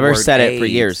say the word Never said AIDS it for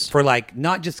years. For like,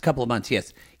 not just a couple of months,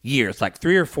 yes, years, like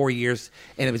 3 or 4 years,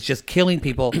 and it was just killing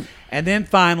people. And then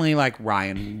finally, like,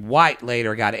 Ryan White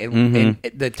later got it. And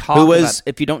the talk who was, about,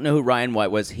 if you don't know who Ryan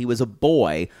White was, he was a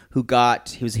boy who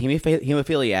was a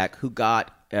hemophiliac who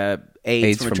got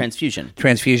AIDS from a transfusion.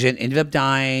 Transfusion, ended up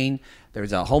dying. There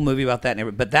was a whole movie about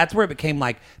that. But that's where it became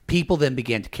like people then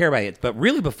began to care about it. But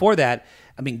really before that,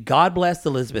 I mean, God bless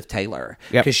Elizabeth Taylor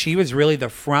because she was really the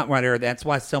front runner. That's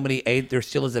why so many there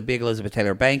still is a big Elizabeth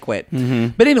Taylor banquet.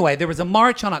 But anyway, there was a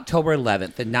march on October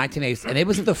 11th in 1980, and it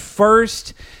was the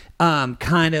first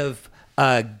kind of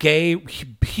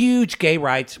huge gay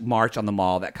rights march on the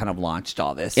Mall that kind of launched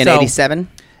all this. In 87?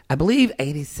 I believe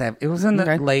 87. It was in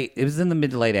the It was in the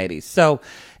mid to late 80s. So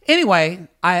anyway,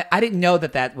 I didn't know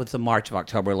that was the march of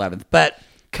October 11th. But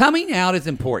coming out is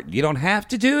important. You don't have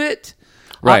to do it.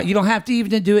 Right. You don't have to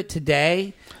even do it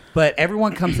today. But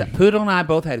everyone comes up. Poodle and I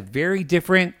both had very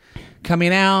different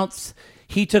coming outs.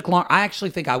 He took long. I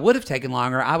actually think I would have taken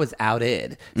longer. I was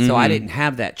outed, so I didn't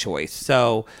have that choice.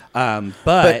 So,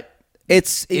 but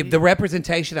the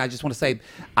representation. I just want to say,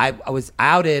 I was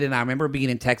outed, and I remember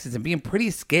being in Texas and being pretty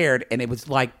scared. And it was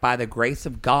like by the grace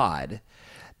of God,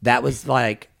 that was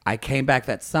like I came back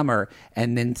that summer,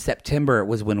 and then September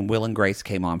was when Will and Grace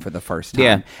came on for the first time.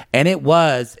 Yeah. And it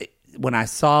was when I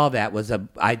saw that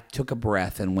I took a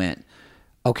breath and went,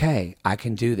 okay, I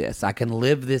can do this. I can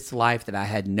live this life that I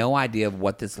had no idea of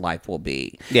what this life will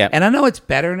be. Yeah. And I know it's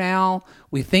better now.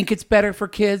 We think it's better for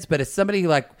kids, but as somebody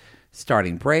like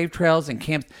starting Brave Trails and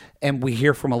camps, and we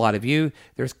hear from a lot of you,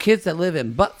 there's kids that live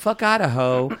in buttfuck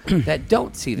Idaho that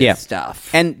don't see this stuff.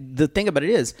 And the thing about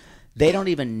it is, they don't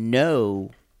even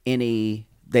know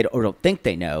don't think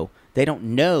they know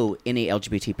any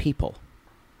LGBT people.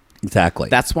 Exactly.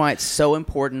 That's why it's so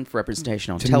important for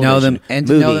representation on television. Know them and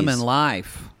movies. To know them in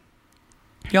life.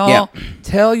 Y'all,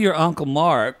 tell your Uncle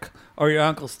Mark or your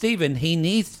Uncle Steven he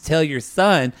needs to tell your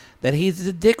son that he's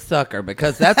a dick sucker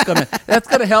because that's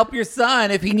gonna help your son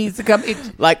if he needs to come.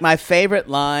 Like my favorite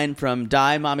line from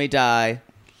Die Mommy Die,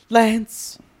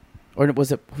 Lance, or what was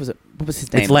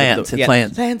his name? It's Lance. It's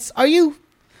Lance. Lance, are you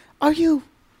a cocksucker?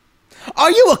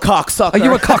 Are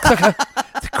you a cocksucker?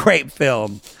 It's a great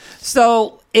film.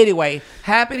 So anyway,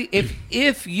 happy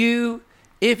if you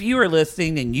are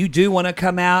listening and you do want to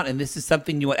come out, and this is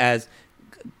something you as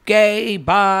gay,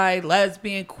 bi,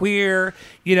 lesbian, queer,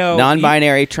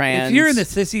 non-binary, trans. If you're in the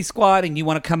Sissy Squad and you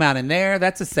want to come out in there,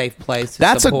 that's a safe place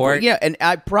to support. And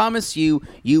I promise you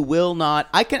will not.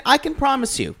 I can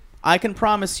promise you.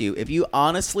 If you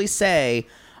honestly say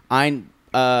I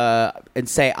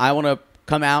want to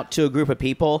come out to a group of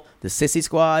people, the Sissy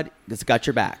Squad has got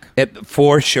your back.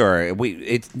 For sure.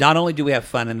 It's not only do we have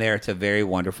fun in there, it's a very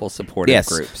wonderful supportive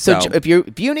group. So if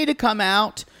you need to come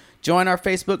out, join our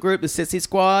Facebook group, the Sissy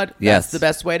Squad. Yes. That's the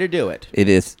best way to do it. It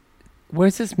is.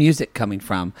 Where's this music coming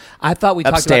from? I thought we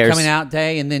talked about coming out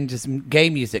day, and then just gay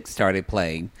music started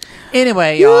playing.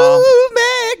 Anyway, y'all. You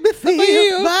make me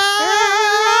feel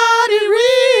body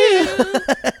real.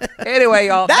 Anyway,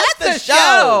 y'all. That's the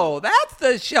show. That's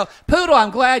the show. Poodle,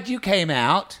 I'm glad you came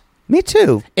out. Me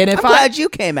too. And I'm glad you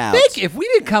came out. If we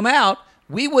didn't come out,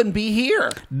 we wouldn't be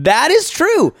here. That is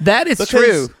true. That is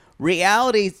true.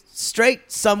 Reality,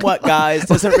 straight somewhat, guys,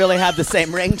 doesn't really have the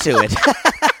same ring to it.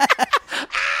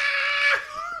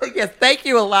 Yes, thank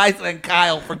you, Eliza and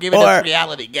Kyle, for giving us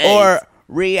reality games. Or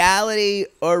reality,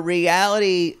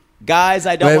 guys,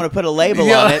 I don't want to put a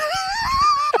label on it.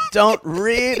 Doesn't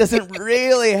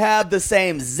really have the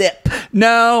same zip.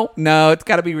 No, it's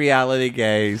got to be reality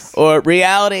gays. Or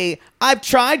reality, I've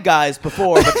tried guys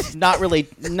before, but not really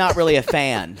a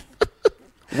fan.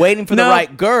 Waiting for the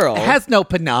right girl. It has no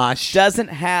panache. Doesn't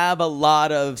have a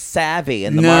lot of savvy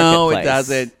in the marketplace. No, it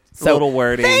doesn't. It's a little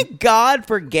wordy. Thank God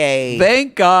for gay.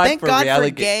 Thank God for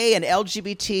gay and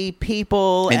LGBT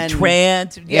people. And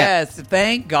trans. Yes.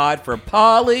 Thank God for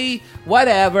poly,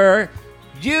 whatever.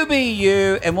 You be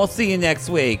you, and we'll see you next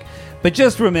week. But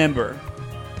just remember,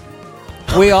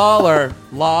 we all are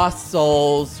lost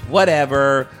souls,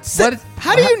 whatever.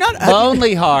 How do you not...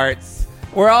 Lonely hearts.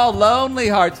 We're all lonely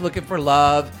hearts looking for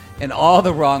love in all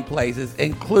the wrong places,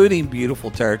 including beautiful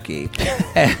Turkey.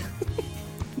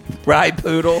 Right,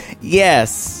 Poodle?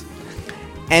 Yes.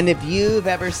 And if you've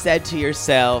ever said to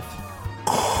yourself,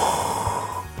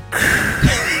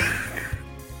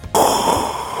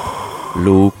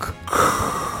 Luke,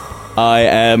 I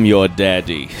am your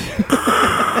daddy.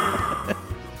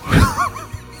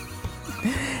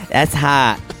 That's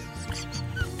hot.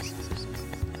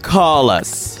 Call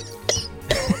us.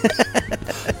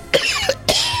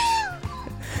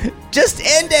 Just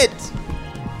end it.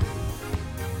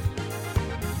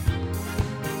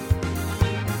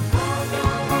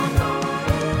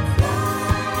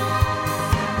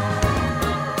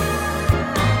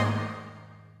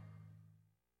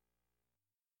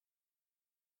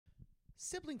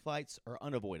 Sibling fights are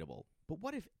unavoidable, but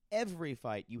what if every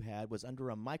fight you had was under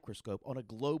a microscope on a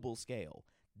global scale?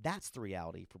 That's the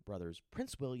reality for brothers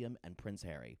Prince William and Prince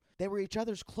Harry. They were each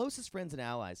other's closest friends and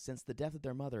allies since the death of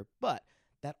their mother, but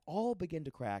that all began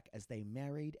to crack as they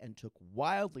married and took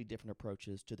wildly different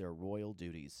approaches to their royal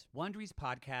duties. Wondery's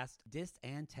podcast, Dis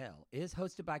and Tell, is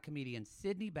hosted by comedians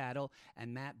Sydney Battle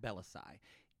and Matt Bellassai.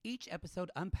 Each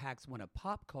episode unpacks one of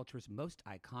pop culture's most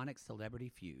iconic celebrity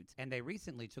feuds, and they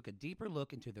recently took a deeper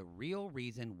look into the real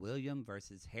reason William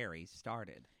versus Harry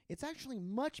started. It's actually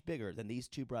much bigger than these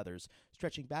two brothers,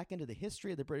 stretching back into the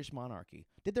history of the British monarchy.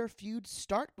 Did their feud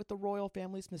start with the royal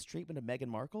family's mistreatment of Meghan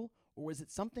Markle, or was it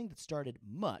something that started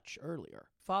much earlier?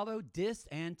 Follow Dis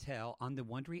and Tell on the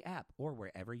Wondery app or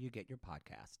wherever you get your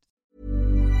podcasts.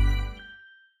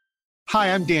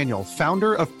 Hi, I'm Daniel,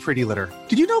 founder of Pretty Litter.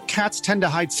 Did you know cats tend to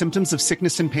hide symptoms of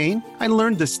sickness and pain? I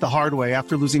learned this the hard way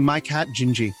after losing my cat,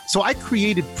 Gingy. So I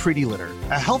created Pretty Litter,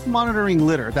 a health monitoring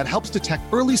litter that helps detect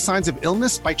early signs of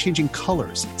illness by changing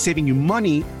colors, saving you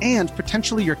money and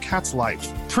potentially your cat's life.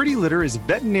 Pretty Litter is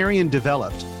veterinarian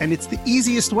developed, and it's the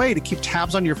easiest way to keep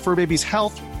tabs on your fur baby's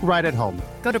health right at home.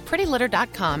 Go to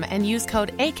prettylitter.com and use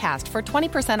code ACAST for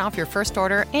 20% off your first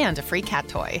order and a free cat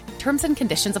toy. Terms and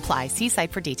conditions apply. See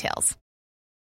site for details.